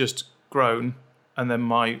 that has just grown, and then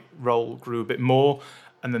my role grew a bit more.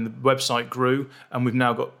 and then the website grew, and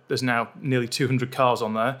there's now nearly 200 cars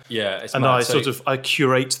on there. Yeah, it's and mad. I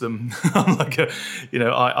curate them. I'm like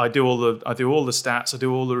I do all the stats, I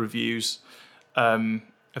do all the reviews.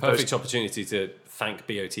 Perfect opportunity to thank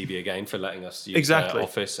BOTB again for letting us use Exactly. their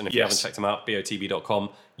office. And if you haven't checked them out, botb.com,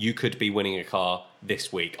 you could be winning a car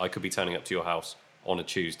this week. I could be turning up to your house on a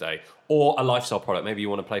Tuesday, or a lifestyle product. Maybe you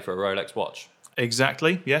want to play for a Rolex watch.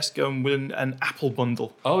 Exactly. Yes, go and win an Apple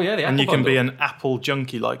bundle. Oh yeah, the Apple and you bundle. can be an Apple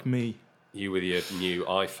junkie like me. You with your new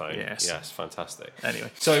iPhone. Yes, fantastic. Anyway,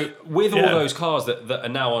 so with all those cars that are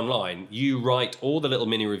now online, you write all the little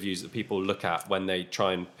mini reviews that people look at when they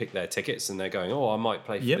try and pick their tickets, and they're going, "Oh, I might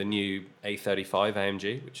play for the new A35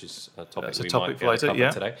 AMG," which is a topic might get later,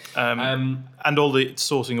 covered today. And all the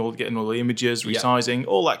sourcing, getting all the images, resizing,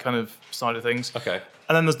 all that kind of side of things. Okay.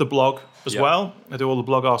 And then there's the blog as well. I do all the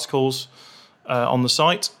blog articles on the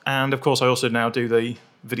site, and of course, I also now do the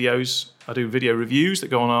videos. I do video reviews that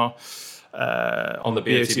go on our on the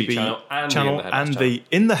BOTB channel and the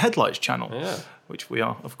In the Headlights channel, which we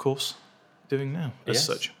are, of course, doing now as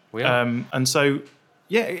such. We are. And so,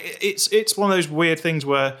 it's one of those weird things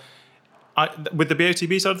where, with the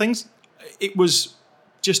BOTB side of things, it was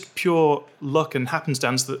just pure luck and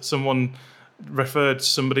happenstance that someone referred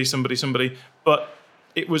somebody, but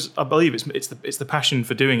it was, I believe, it's the passion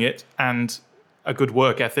for doing it and a good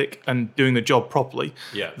work ethic and doing the job properly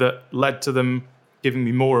that led to them giving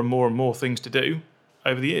me more and more and more things to do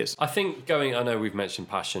over the years. I think I know we've mentioned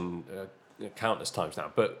passion countless times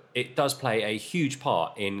now, but it does play a huge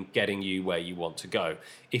part in getting you where you want to go.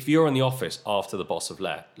 If you're in the office after the boss has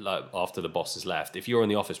left, if you're in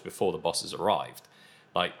the office before the boss has arrived,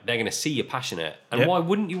 like, they're going to see you're passionate. And why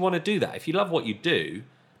wouldn't you want to do that? If you love what you do,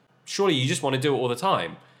 surely you just want to do it all the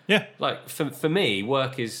time. Yeah. Like, for me,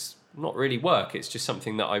 work is not really work. It's just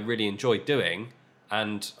something that I really enjoy doing.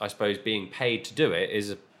 And I suppose being paid to do it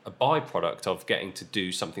is a byproduct of getting to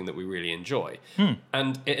do something that we really enjoy.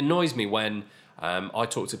 And it annoys me when I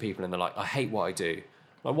talk to people and they're like, I hate what I do.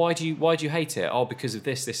 Like, why do you hate it? Oh, because of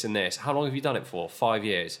this, this, and this. How long have you done it for? 5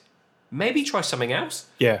 years. Maybe try something else.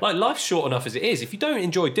 Yeah. Like, life's short enough as it is. If you don't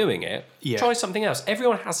enjoy doing it, try something else.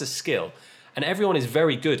 Everyone has a skill, and everyone is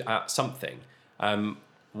very good at something.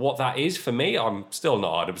 What that is for me, I'm still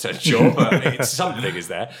not 100% sure, but it's something is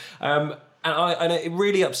there. And it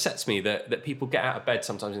really upsets me that people get out of bed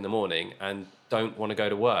sometimes in the morning and don't want to go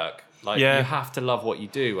to work. Like, you have to love what you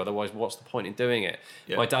do, otherwise what's the point in doing it?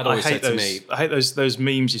 My dad always said to me... I hate those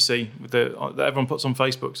memes you see that everyone puts on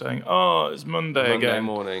Facebook saying, oh, it's Monday again. Monday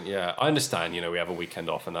morning, yeah. I understand, we have a weekend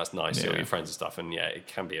off and that's nice, with your friends and stuff, and it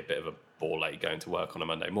can be a bit of a ball ache going to work on a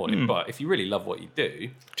Monday morning, but if you really love what you do...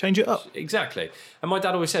 Change it up. Exactly. And my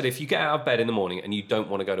dad always said, if you get out of bed in the morning and you don't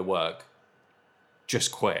want to go to work,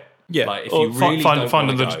 just quit. Yeah, like, if you really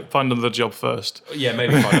find another job first. Yeah,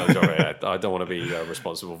 maybe find another job. Yeah. I don't want to be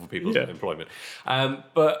responsible for people's employment.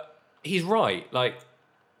 But he's right. Like,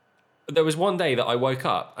 there was one day that I woke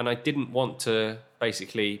up and I didn't want to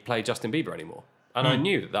basically play Justin Bieber anymore. And I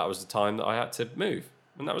knew that was the time that I had to move.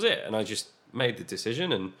 And that was it. And I just made the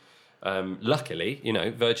decision. And luckily,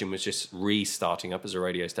 Virgin was just restarting up as a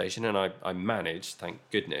radio station. And I managed, thank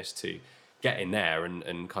goodness, to get in there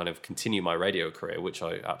and kind of continue my radio career, which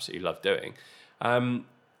I absolutely love doing.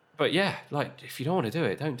 But yeah, like, if you don't want to do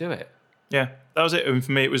it, don't do it. Yeah, that was it. I mean,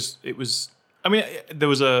 for me, it was. I mean, there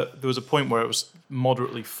was a point where it was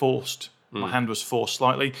moderately forced. My hand was forced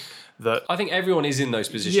slightly. That I think everyone is in those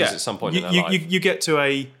positions at some point in their life. You get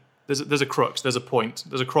to there's a crux, there's a point,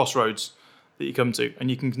 there's a crossroads that you come to,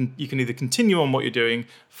 and you can either continue on what you're doing,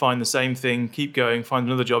 find the same thing, keep going, find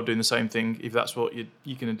another job doing the same thing if that's what you're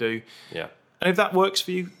going to do. Yeah. And if that works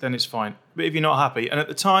for you, then it's fine. But if you're not happy, and at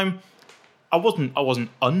the time, I wasn't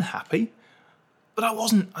unhappy, but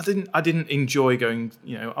I didn't enjoy going.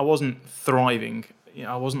 I wasn't thriving.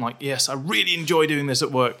 I wasn't like, yes, I really enjoy doing this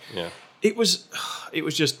at work. Yeah. It was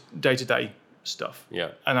just day-to-day stuff.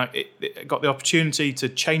 Yeah. And I got the opportunity to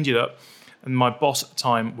change it up. And my boss at the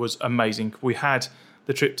time was amazing. We had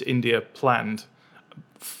the trip to India planned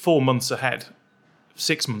 4 months ahead.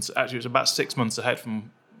 6 months, actually, it was about 6 months ahead from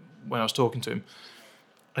when I was talking to him.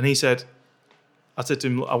 And I said to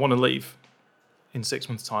him, I want to leave in 6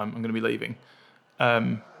 months' time. I'm going to be leaving.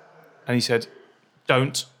 And he said,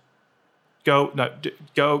 don't. Go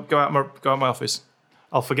out my office.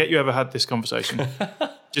 I'll forget you ever had this conversation.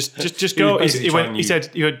 just go. He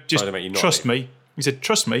said, just trust me. He said,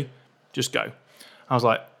 trust me. Just go. I was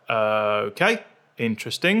like, okay,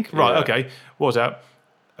 interesting. Right, okay. What was that?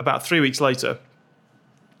 About 3 weeks later,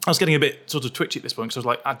 I was getting a bit sort of twitchy at this point because I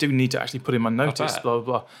was like, I do need to actually put in my notice, blah, blah,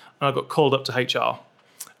 blah. And I got called up to HR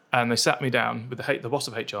and they sat me down with the boss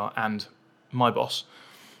of HR and my boss.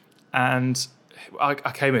 And I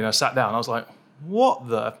came in, I sat down, I was like, what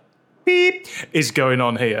the beep is going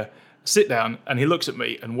on here? Sit down, and he looks at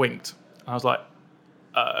me and winked. I was like,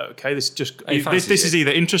 okay, this is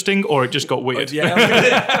either interesting or it just got weird.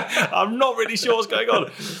 Yeah, I'm not really sure what's going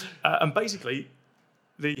on. And basically,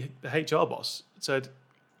 the HR boss said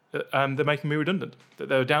that they're making me redundant, that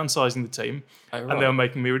they were downsizing the team, and they were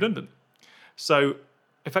making me redundant. So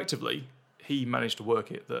effectively, he managed to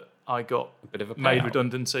work it that I got a bit of a made payout.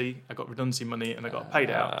 redundancy, I got redundancy money, and I got paid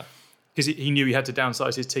out because he knew he had to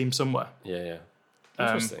downsize his team somewhere. Yeah.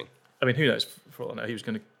 Interesting. I mean, who knows? For all I know, he was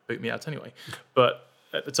going to boot me out anyway. But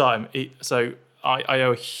at the time, I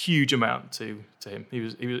owe a huge amount to him. He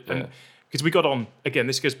was because we got on again.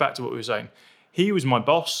 This goes back to what we were saying. He was my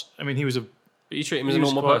boss. I mean, he was a. But you treat him as a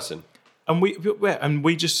normal person, and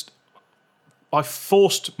we just. I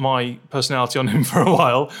forced my personality on him for a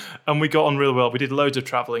while, and we got on really well. We did loads of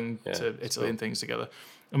travelling to Italy and things together,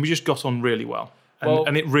 and we just got on really well.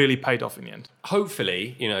 And it really paid off in the end.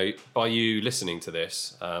 Hopefully, by you listening to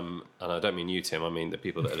this, and I don't mean you, Tim, I mean the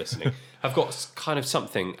people that are listening, have got kind of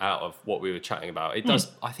something out of what we were chatting about. It does,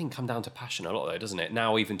 I think, come down to passion a lot, though, doesn't it?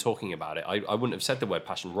 Now, even talking about it, I wouldn't have said the word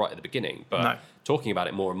passion right at the beginning, but talking about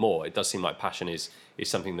it more and more, it does seem like passion is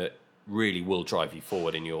something that really will drive you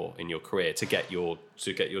forward in your career to get your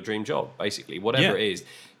dream job, basically. Whatever it is,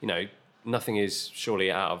 nothing is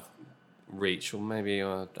surely out of reach, or maybe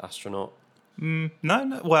an astronaut.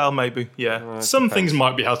 No, well, maybe, yeah. Some things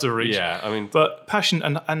might be out of reach. Yeah, I mean, but passion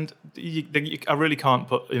and I really can't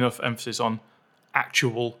put enough emphasis on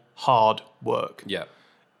actual hard work. Yeah,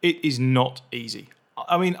 it is not easy.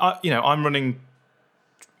 I mean, I'm running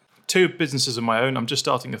 2 businesses of my own. I'm just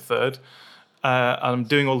starting a third. I'm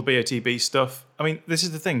doing all the BOTB stuff. I mean, this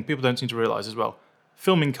is the thing people don't seem to realise as well.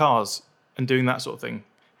 Filming cars and doing that sort of thing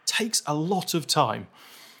takes a lot of time.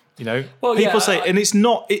 People say, and it's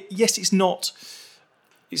not. It's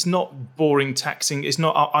not boring, taxing. It's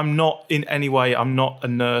not. I'm not in any way. I'm not a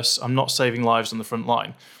nurse. I'm not saving lives on the front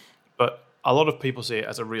line. But a lot of people see it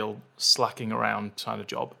as a real slacking around kind of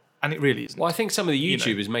job, and it really isn't. Well, I think some of the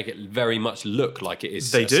YouTubers make it very much look like it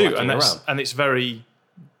is. They do, and it's very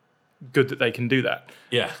good that they can do that.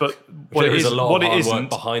 Yeah, but what there it is is, a lot what of it hard isn't, work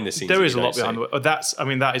behind the scenes. There is a lot behind the work.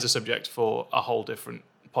 That is a subject for a whole different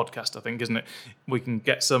podcast, I think, isn't it? We can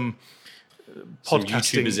get some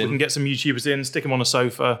podcasting. We can get some YouTubers in, stick them on a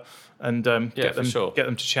sofa, and get them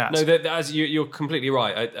to chat. No, as you're completely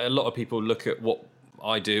right. A lot of people look at what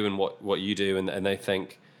I do and what you do, and they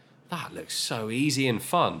think that looks so easy and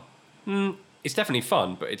fun. It's definitely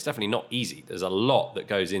fun, but it's definitely not easy. There's a lot that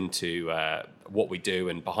goes into what we do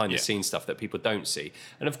and behind the scenes stuff that people don't see.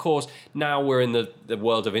 And of course, now we're in the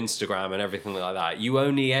world of Instagram and everything like that. You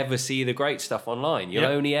only ever see the great stuff online. You'll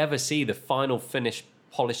only ever see the final finished,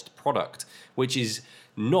 polished product, which is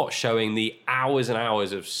not showing the hours and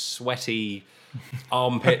hours of sweaty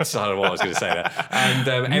armpits. I don't know what I was going to say there. And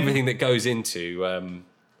everything that goes into,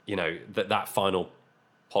 that final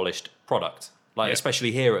polished product.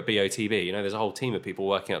 Especially here at BOTB, there's a whole team of people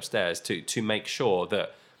working upstairs to make sure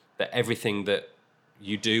that everything that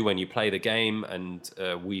you do when you play the game and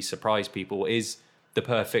we surprise people is the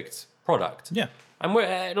perfect product. Yeah. And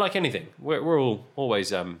we're like anything, we're all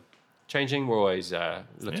always changing. We're always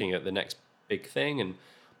looking at the next big thing, and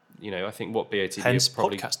I think what BOTB hence is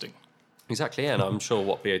probably podcasting. Exactly, and I'm sure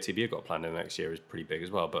what BOTB have got planned in the next year is pretty big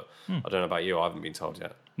as well. But I don't know about you; I haven't been told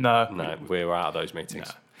yet. No, we're out of those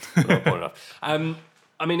meetings. No. Not important enough.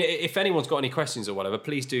 I mean, if anyone's got any questions or whatever,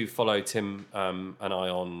 please do follow Tim and I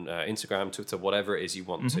on Instagram, Twitter, whatever it is you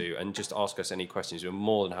want to, and just ask us any questions. We're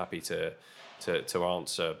more than happy to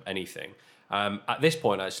answer anything. At this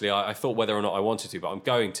point, actually, I thought whether or not I wanted to, but I'm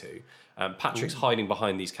going to. Patrick's hiding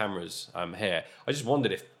behind these cameras here. I just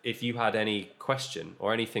wondered if you had any question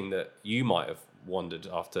or anything that you might have wondered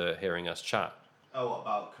after hearing us chat. Oh,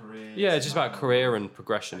 about career? Yeah, just about career and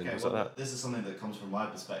progression and things like that. This is something that comes from my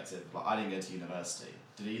perspective. Like, I didn't go to university.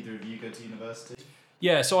 Did either of you go to university?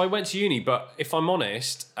 Yeah, so I went to uni, but if I'm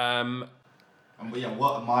honest, I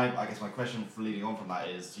guess my question for leading on from that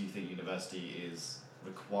is: do you think university is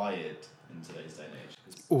required in today's day and age?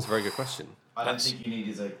 It's a very good question. I don't think you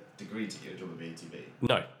need a degree to get a job at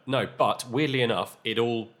BOTB. No, but weirdly enough, it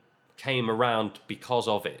all came around because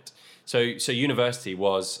of it. So university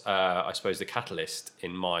was, I suppose, the catalyst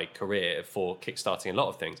in my career for kickstarting a lot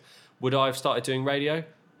of things. Would I have started doing radio?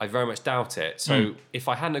 I very much doubt it. So if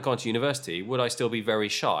I hadn't gone to university, would I still be very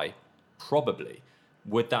shy? Probably.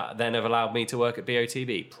 Would that then have allowed me to work at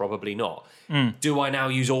BOTB? Probably not. Do I now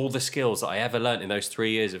use all the skills that I ever learnt in those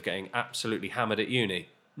 3 years of getting absolutely hammered at uni?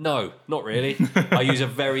 No, not really. I use a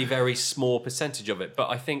very, very small percentage of it. But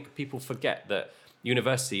I think people forget that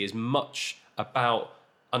university is much about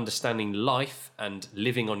understanding life and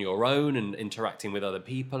living on your own and interacting with other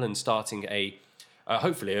people and starting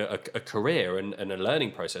hopefully a career and a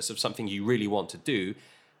learning process of something you really want to do,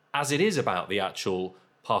 as it is about the actual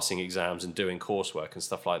passing exams and doing coursework and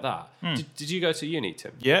stuff like that. Did you go to uni,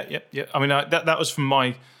 Tim? Yeah. I mean, that was from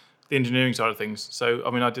the engineering side of things. So,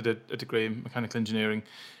 I mean, I did a degree in mechanical engineering.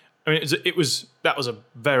 I mean, it's a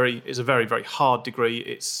very, very hard degree.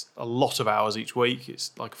 It's a lot of hours each week.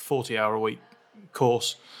 It's like a 40-hour-a-week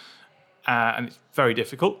course, and it's very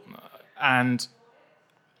difficult.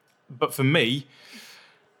 But for me,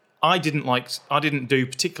 I didn't do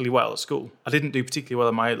particularly well at school. I didn't do particularly well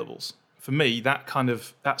in my A-levels. For me, that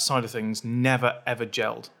side of things never ever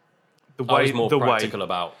gelled. I was more practical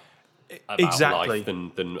about exactly life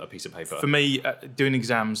than a piece of paper. For me, doing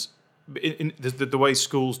exams, in the way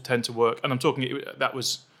schools tend to work, and I'm talking that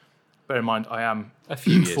was. Bear in mind, I am a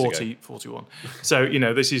few years 41. So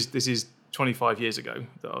this is 25 years ago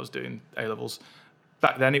that I was doing A-levels.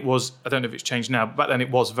 Back then it was. I don't know if it's changed now, but back then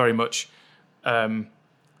it was very much.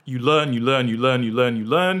 You learn,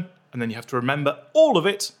 and then you have to remember all of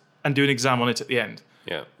it and do an exam on it at the end.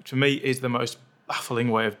 Yeah. Which for me is the most baffling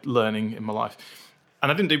way of learning in my life.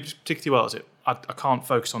 And I didn't do particularly well at it. I can't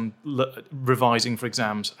focus on revising for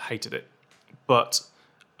exams. Hated it. But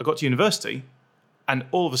I got to university, and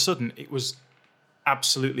all of a sudden it was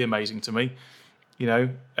absolutely amazing to me.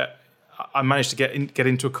 I managed to get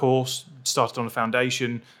into a course, started on a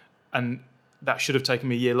foundation, and that should have taken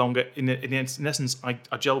me a year longer. In essence, I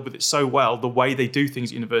gelled with it so well, the way they do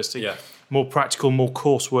things at university, more practical, more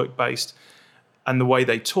coursework based, and the way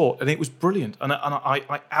they taught. And it was brilliant. And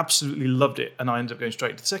I absolutely loved it. And I ended up going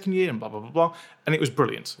straight into the second year and blah, blah, blah, blah. And it was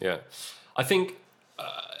brilliant. Yeah. I think,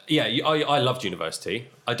 I loved university.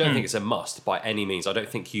 I don't think it's a must by any means. I don't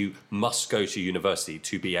think you must go to university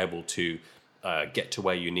to be able to get to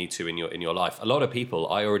where you need to in your life. A lot of people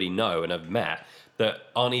I already know and have met that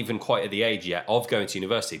aren't even quite at the age yet of going to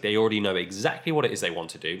university. They already know exactly what it is they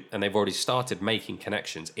want to do, and they've already started making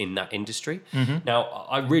connections in that industry. Now,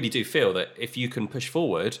 I really do feel that if you can push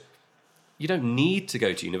forward, you don't need to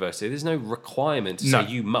go to university. There's no requirement to say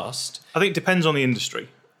you must. I think it depends on the industry.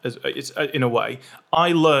 It's in a way.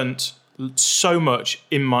 I learnt so much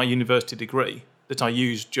in my university degree that I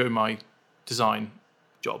used during my design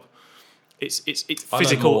job. It's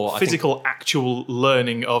physical, actual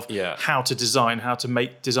learning of how to design, how to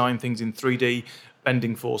design things in 3D,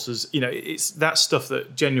 bending forces. It's that stuff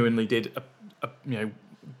that genuinely did,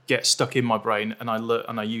 get stuck in my brain, and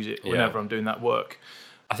I use it whenever I'm doing that work.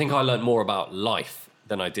 I think I learned more about life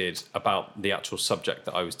than I did about the actual subject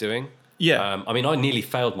that I was doing. Yeah. I mean, I nearly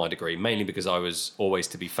failed my degree, mainly because I was always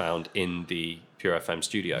to be found in the Pure FM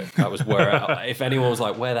studio. That was where, if anyone was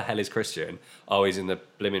like, where the hell is Christian? I was in the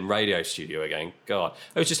blimmin' radio studio again. God.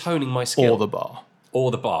 I was just honing my skill. Or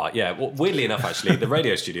the bar, yeah. Well, weirdly enough, actually, the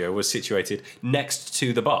radio studio was situated next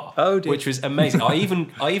to the bar. Oh, dear. Which was amazing. I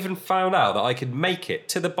even found out that I could make it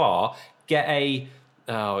to the bar, get it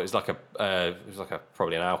was like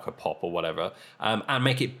probably an Alka Pop or whatever, and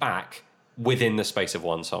make it back within the space of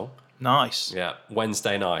one song. Nice. Yeah,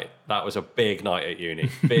 Wednesday night. That was a big night at uni.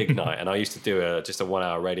 Big night. And I used to do just a 1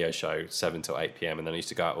 hour radio show, 7 till 8 p.m. And then I used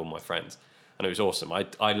to go out with all my friends. And it was awesome.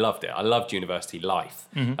 I loved it. I loved university life.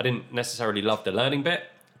 I didn't necessarily love the learning bit,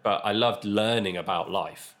 but I loved learning about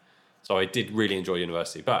life. So I did really enjoy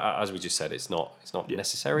university. But as we just said, it's not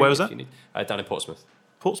necessary. Where was that? Down in Portsmouth.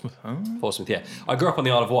 Portsmouth. Oh. Portsmouth, yeah. I grew up on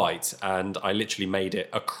the Isle of Wight, and I literally made it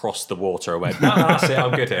across the water. I went, no, that's it,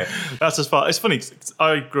 I'm good here. That's as far. It's funny, 'cause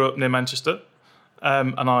I grew up near Manchester,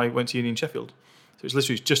 and I went to uni in Sheffield. So it's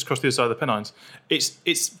literally just across the other side of the Pennines.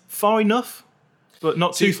 It's far enough, but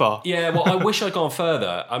not too far. Yeah, well, I wish I'd gone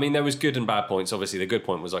further. I mean, there was good and bad points. Obviously, the good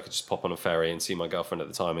point was I could just pop on a ferry and see my girlfriend at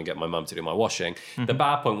the time and get my mum to do my washing. The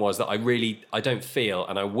bad point was that I don't feel,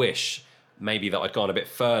 and I wish maybe that I'd gone a bit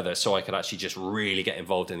further so I could actually just really get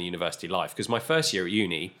involved in the university life. Because my first year at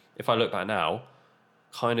uni, if I look back now,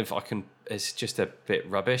 it's just a bit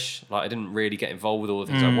rubbish. Like, I didn't really get involved with all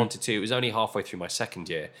the things I wanted to. It was only halfway through my second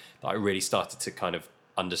year that I really started to kind of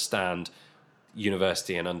understand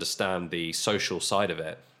university and understand the social side of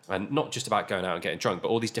it. And not just about going out and getting drunk, but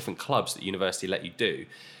all these different clubs that university let you do.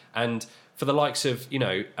 And for the likes of,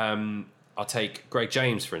 I'll take Greg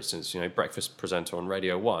James, for instance, breakfast presenter on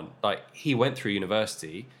Radio 1. Like, he went through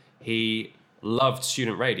university, he loved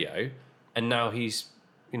student radio, and now he's,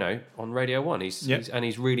 on Radio 1.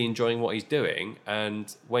 He's really enjoying what he's doing.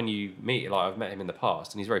 And when you meet, I've met him in the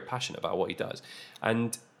past, and he's very passionate about what he does.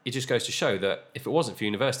 And it just goes to show that if it wasn't for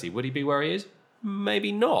university, would he be where he is?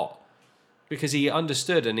 Maybe not. because he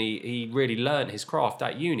understood and he really learned his craft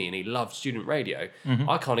at uni, and he loved student radio.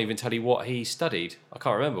 I can't even tell you what he studied. I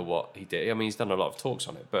can't remember what he did. I mean, he's done a lot of talks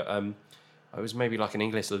on it, but it was maybe like an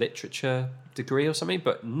English literature degree or something,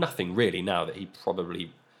 but nothing really now that he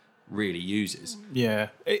probably really uses. Yeah,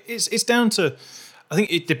 it's down to. I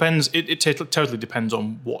think it depends. It totally depends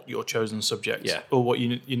on what your chosen subject, or what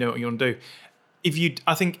you know what you want to do.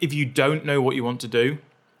 I think if you don't know what you want to do,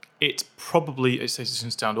 it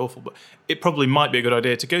sounds awful, but it probably might be a good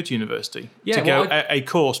idea to go to university to go a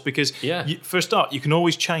course, because for a start you can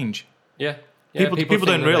always change. Yeah. People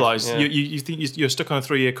don't realise you think you're stuck on a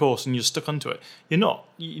 3-year course and you're stuck onto it. You're not.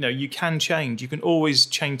 You can change. You can always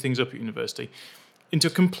change things up at university into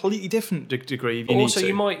a completely different degree if you need to.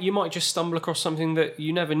 Also, you might just stumble across something that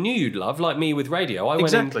you never knew you'd love, like me with radio. I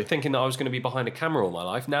went in thinking that I was going to be behind a camera all my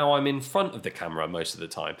life. Now I'm in front of the camera most of the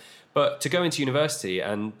time. But to go into university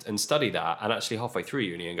and study that, and actually halfway through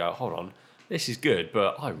uni and go, hold on, this is good,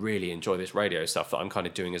 but I really enjoy this radio stuff that I'm kind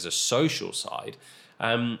of doing as a social side,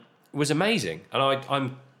 was amazing. And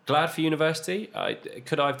I'm glad for university.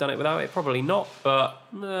 Could I have done it without it? Probably not, but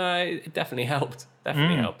it definitely helped.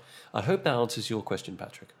 Definitely helped. I hope that answers your question,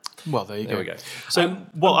 Patrick. Well, there we go. So, I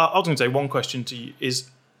was going to say one question to you is,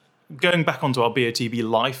 going back onto our BOTB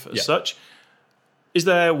life as such, is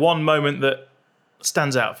there one moment that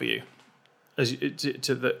stands out for you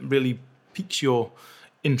that really piques your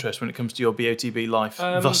interest when it comes to your BOTB life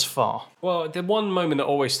thus far? Well, the one moment that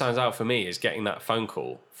always stands out for me is getting that phone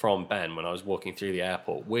call from Ben when I was walking through the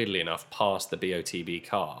airport, weirdly enough, past the BOTB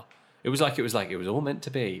car. It was like it was all meant to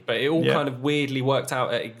be, but it all kind of weirdly worked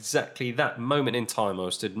out at exactly that moment in time. I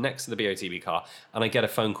was stood next to the BOTB car, and I get a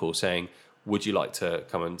phone call saying, would you like to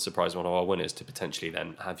come and surprise one of our winners to potentially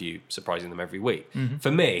then have you surprising them every week? For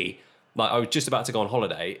me, like, I was just about to go on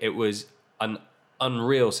holiday. It was an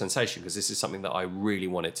unreal sensation, because this is something that I really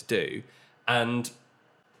wanted to do. And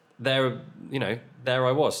there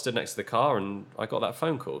I was, stood next to the car, and I got that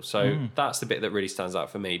phone call. So that's the bit that really stands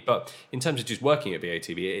out for me. But in terms of just working at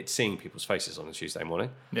BOTB, it's seeing people's faces on a Tuesday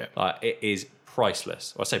morning. Yeah. It is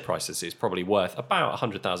priceless. Well, I say priceless, it's probably worth about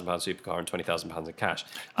 £100,000 supercar and £20,000 in cash,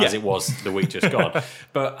 as it was the week just gone.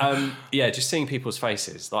 But just seeing people's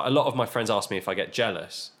faces. Like, a lot of my friends ask me if I get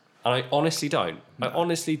jealous. And I honestly don't. No. I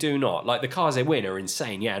honestly do not. Like, the cars they win are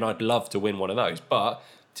insane, and I'd love to win one of those. But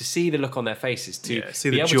to see the look on their faces, to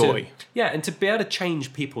see the joy, and to be able to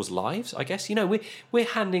change people's lives, I guess, we're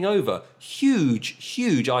handing over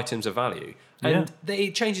huge items of value, and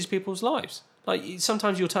it changes people's lives. Like,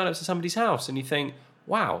 sometimes you'll turn up to somebody's house and you think,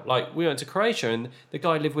 wow, like, we went to Croatia and the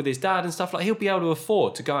guy lived with his dad and stuff. Like, he'll be able to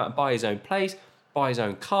afford to go out and buy his own place, buy his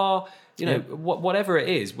own car. Whatever it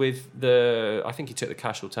is, with I think he took the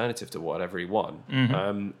cash alternative to whatever he won.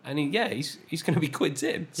 And he's going to be quids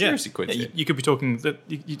in. Seriously, quids in. You could be talking that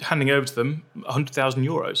you're handing over to them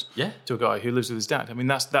 €100,000 to a guy who lives with his dad. I mean,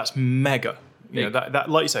 that's mega. That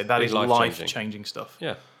like you say, that is life-changing stuff.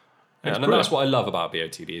 Yeah. And that's what I love about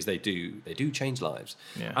BOTB is they do change lives.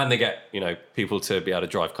 Yeah. And they get, people to be able to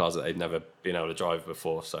drive cars that they've never been able to drive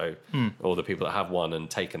before. So all the people that have won and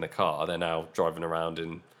taken the car, they're now driving around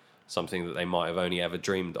in something that they might have only ever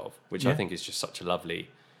dreamed of, which I think is just such a lovely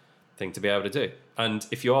thing to be able to do. And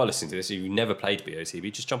if you are listening to this, if you've never played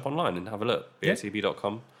BOTB, just jump online and have a look.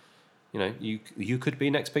 BOTB.com. You could be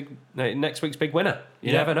next week's big winner.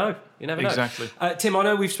 You never know. Exactly. Tim, I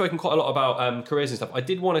know we've spoken quite a lot about careers and stuff. I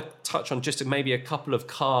did want to touch on just maybe a couple of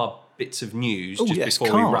car bits of news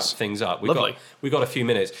before we wrap things up. We've got a few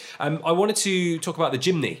minutes. I wanted to talk about the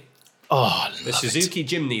Jimny. Oh, the Suzuki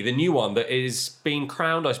Jimny, the new one that is being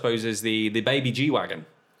crowned, I suppose, as the baby G-Wagon.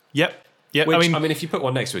 Yep. Which, I mean, if you put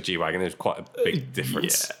one next to a G-Wagon, there's quite a big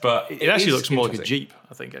difference. But it actually looks more like a Jeep,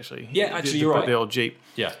 I think, actually. Yeah, actually, you're right. The old Jeep.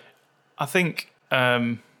 Yeah. I think,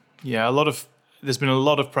 there's been a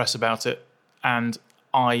lot of press about it, and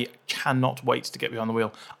I cannot wait to get behind the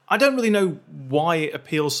wheel. I don't really know why it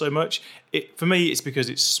appeals so much. For me, it's because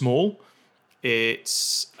it's small.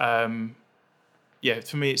 It's... for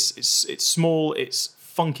me, it's small, it's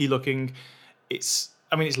funky looking, it's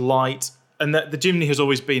light, and the Jimny has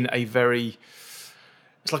always been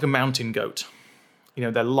it's like a mountain goat.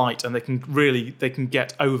 They're light and they can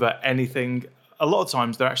get over anything. A lot of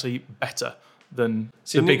times they're actually better than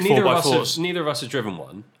the big 4x4s. Neither of us has driven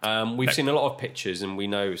one. We've seen a lot of pictures, and we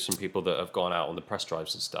know some people that have gone out on the press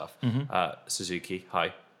drives and stuff. Suzuki,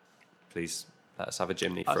 hi, please. Let's have a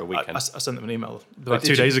Jimny for a weekend. I sent them an email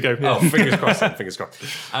 2 days ago. Oh, fingers crossed. Fingers crossed.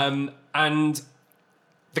 And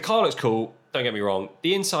the car looks cool. Don't get me wrong.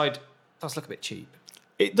 The inside does look a bit cheap.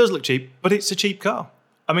 It does look cheap, but it's a cheap car.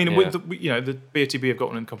 I mean, Yeah. with the BOTB have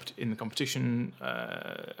got one in the competition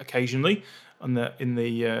occasionally, and in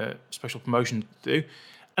the special promotion they do,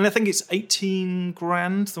 and I think it's 18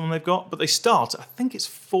 grand the one they've got, but they start. I think it's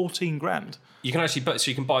 14 grand. You can actually, so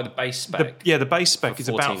you can buy the base spec. The base spec For is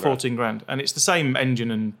about 14 14 grand, and it's the same engine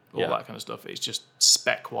and all Yeah. that kind of stuff. It's just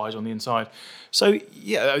spec wise on the inside. So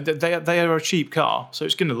yeah, they are a cheap car, so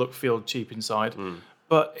it's going to feel cheap inside,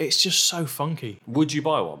 but it's just so funky. Would you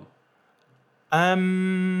buy one?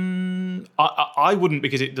 I wouldn't,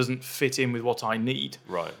 because it doesn't fit in with what I need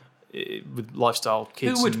Right. with lifestyle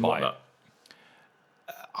kids. Who would and buy whatnot.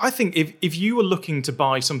 I think if you were looking to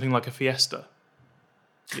buy something like a Fiesta,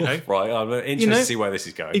 you know, Right. I'm interested to see where this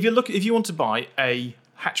is going. if you want to buy a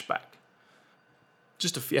hatchback,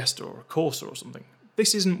 just a Fiesta or a Corsa or something,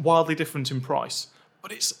 this isn't wildly different in price,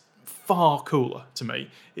 but it's far cooler to me.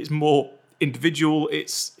 It's more individual.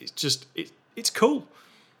 It's cool.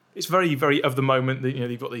 It's very, very of the moment. That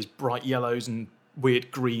you've got these bright yellows and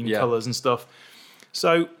weird green Yeah. colours and stuff.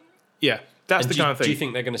 So yeah, that's And the kind of thing. Do you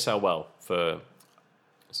think they're going to sell well for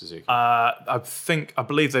Suzuki? I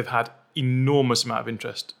believe they've had enormous amount of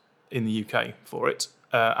interest in the UK for it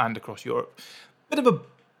and across Europe. Bit of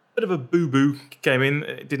a boo boo came in.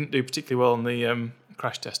 It didn't do particularly well on the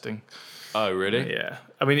crash testing. Oh, really? Yeah,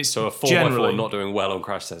 I mean it's So a 4x4 generally not doing well on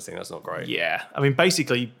crash testing, that's not great. Yeah, I mean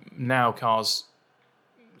basically now cars.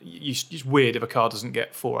 It's weird if a car doesn't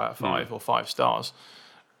get 4 out of 5 or 5 stars,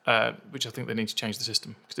 which I think they need to change the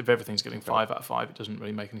system, because if everything's getting 5 out of 5, it doesn't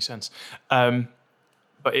really make any sense.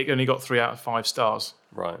 But it only got 3 out of 5 stars,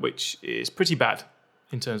 Right. which is pretty bad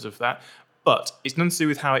in terms of that. But it's nothing to do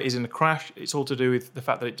with how it is in a crash. It's all to do with the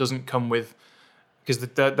fact that it doesn't come with, because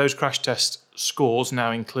those crash test scores now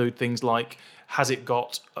include things like, has it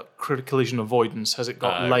got collision avoidance? Has it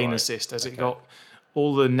got lane right. assist? Has it got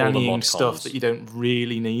all the nannying mod stuff cons. that you don't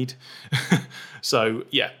really need? So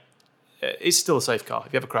yeah, it's still a safe car.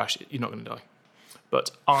 If you have a crash, you're not going to die. But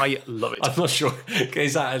I love it. I'm not sure.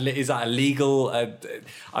 Is that illegal?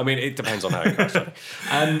 I mean, it depends on how it crashes.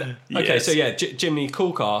 Okay, Yes. so yeah, Jimny,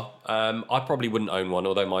 cool car. I probably wouldn't own one,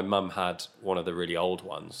 although my mum had one of the really old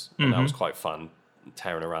ones, and that was quite fun,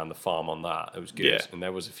 tearing around the farm on that. It was good. Yeah. And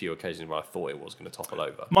there was a few occasions where I thought it was going to topple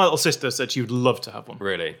over. My little sister said she would love to have one.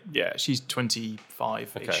 Really? Yeah, she's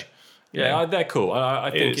 25-ish. Okay. Yeah, they're cool. I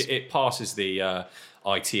think is. it passes the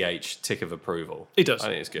ITH tick of approval. It does. I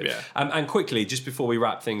think it's good. Yeah. And quickly, just before we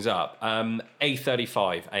wrap things up,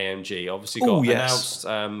 A35 AMG obviously got Ooh, yes.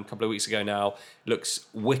 announced a couple of weeks ago now. Looks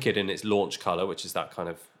wicked in its launch colour, which is that kind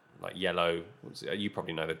of like yellow. You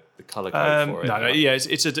probably know the colour code for it. No, yeah,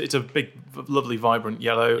 it's a big, lovely, vibrant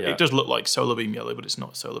yellow. Yeah. It does look like solar beam yellow, but it's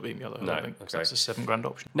not solar beam yellow. I No, don't think. So okay. that's a £7,000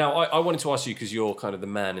 option. Now, I wanted to ask you, because you're kind of the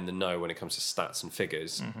man in the know when it comes to stats and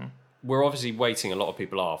figures. Mm-hmm. We're obviously waiting, a lot of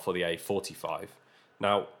people are, for the A45.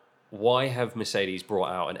 Now, why have Mercedes brought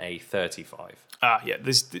out an A35? Yeah,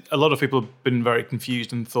 a lot of people have been very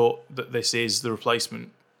confused and thought that this is the replacement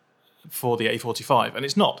for the A45, and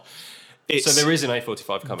it's not. So there is an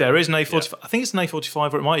A45 coming. There is an A45. I think it's an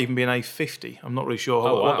A45, or it might even be an A50. I'm not really sure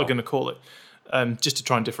what wow. they're going to call it, just to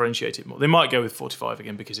try and differentiate it more. They might go with 45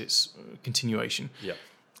 again because it's a continuation. Yeah.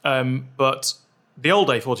 But the old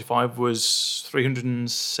A45 was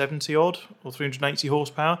 370 odd or 380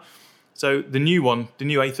 horsepower. So the new one, the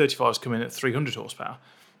new A35 is coming at 300 horsepower.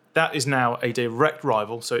 That is now a direct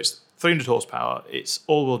rival. So it's 300 horsepower, it's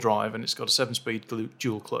all-wheel drive, and it's got a 7-speed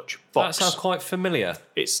dual clutch box. That sounds quite familiar.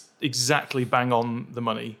 It's exactly bang on the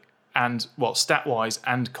money, and well, stat-wise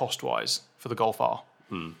and cost-wise for the Golf R.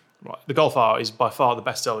 Right, the Golf R is by far the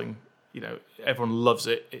best-selling. Everyone loves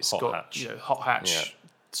it. It's Hot got hatch. hot hatch, Yeah.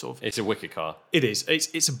 sort of. It's a wicked car. It is.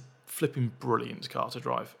 It's a flipping brilliant car to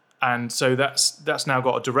drive, and so that's now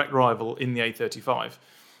got a direct rival in the A35,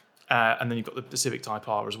 and then you've got the Civic Type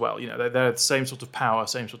R as well. They're the same sort of power,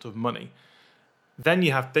 same sort of money. Then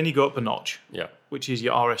you go up a notch, Yeah. which is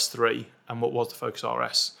your RS3 and what was the Focus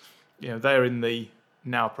RS. They're in the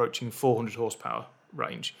now approaching 400 horsepower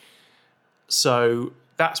range. So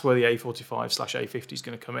that's where the A45/A50 is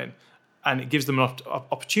going to come in, and it gives them an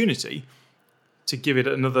opportunity to give it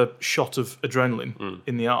another shot of adrenaline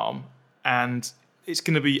in the arm, and it's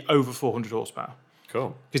going to be over 400 horsepower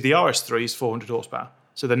Cool. because the RS3 is 400 horsepower,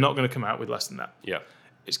 so they're not going to come out with less than that. Yeah.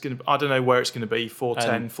 It's going to. I don't know where it's going to be.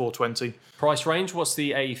 410, 420 Price range, what's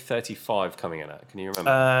the A35 coming in at? Can you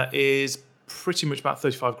remember? is pretty much about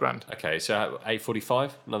 35 grand. Okay, so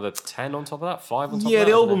A45, another 10 on top of that? 5 on top of that? Yeah,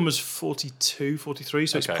 the I old don't one know. was 42, 43,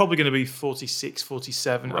 so it's Okay. probably going to be 46,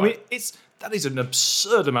 47. I Right. mean, that is an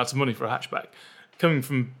absurd amount of money for a hatchback. Coming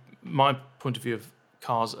from my point of view of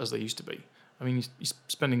cars as they used to be, I mean, you're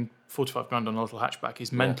spending 45 grand on a little hatchback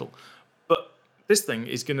is mental. But this thing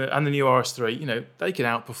is going to, and the new RS3, they can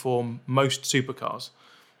outperform most supercars.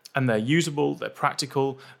 And they're usable, they're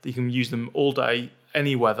practical, you can use them all day,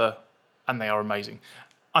 any weather, and they are amazing.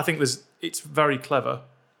 I think it's very clever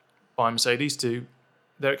by Mercedes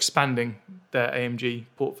they're expanding their AMG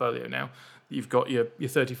portfolio now. You've got your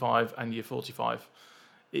 35 and your 45.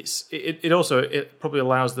 It also probably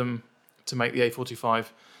allows them to make the A45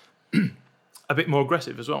 a bit more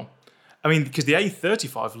aggressive as well. I mean, because the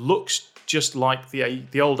A35 looks just like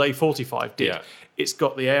the old A45 did. Yeah. It's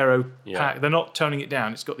got the aero pack. They're not toning it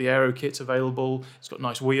down. It's got the aero kits available. It's got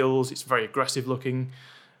nice wheels. It's very aggressive looking.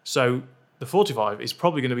 So the 45 is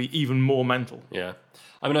probably going to be even more mental. Yeah.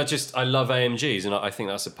 I mean, I love AMGs, and I think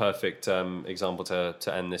that's a perfect example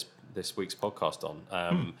to end this week's podcast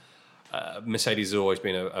on. Mercedes has always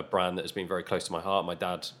been a brand that has been very close to my heart. My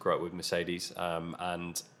dad grew up with Mercedes,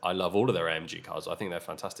 and I love all of their AMG cars. I think they're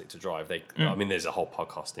fantastic to drive. I mean, there's a whole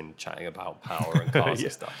podcast in chatting about power and cars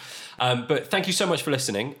and stuff. But thank you so much for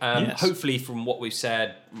listening. Yes. Hopefully, from what we've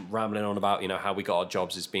said, rambling on about how we got our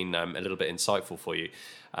jobs has been a little bit insightful for you.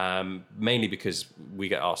 Mainly because we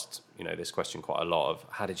get asked, this question quite a lot of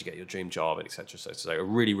how did you get your dream job, and etc. So I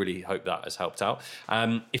really, really hope that has helped out.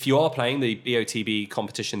 If you are playing the BOTB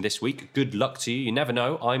competition this week, good luck to you. You never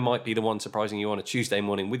know. I might be the one surprising you on a Tuesday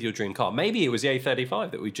morning with your dream car. Maybe it was the A35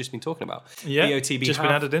 that we've just been talking about. Yeah, BOTB been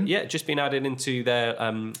added in. Yeah, just been added into their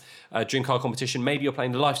dream car competition. Maybe you're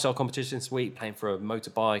playing the lifestyle competition this week, playing for a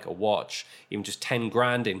motorbike, a watch, even just 10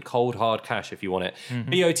 grand in cold hard cash if you want it.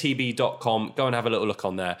 BOTB.com. Go and have a little look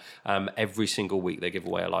on there. Every single week they give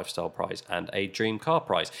away a lifestyle prize and a dream car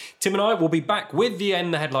prize. Tim and I will be back with the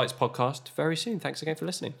End the Headlights podcast very soon. Thanks again for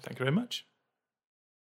listening. Thank you very much.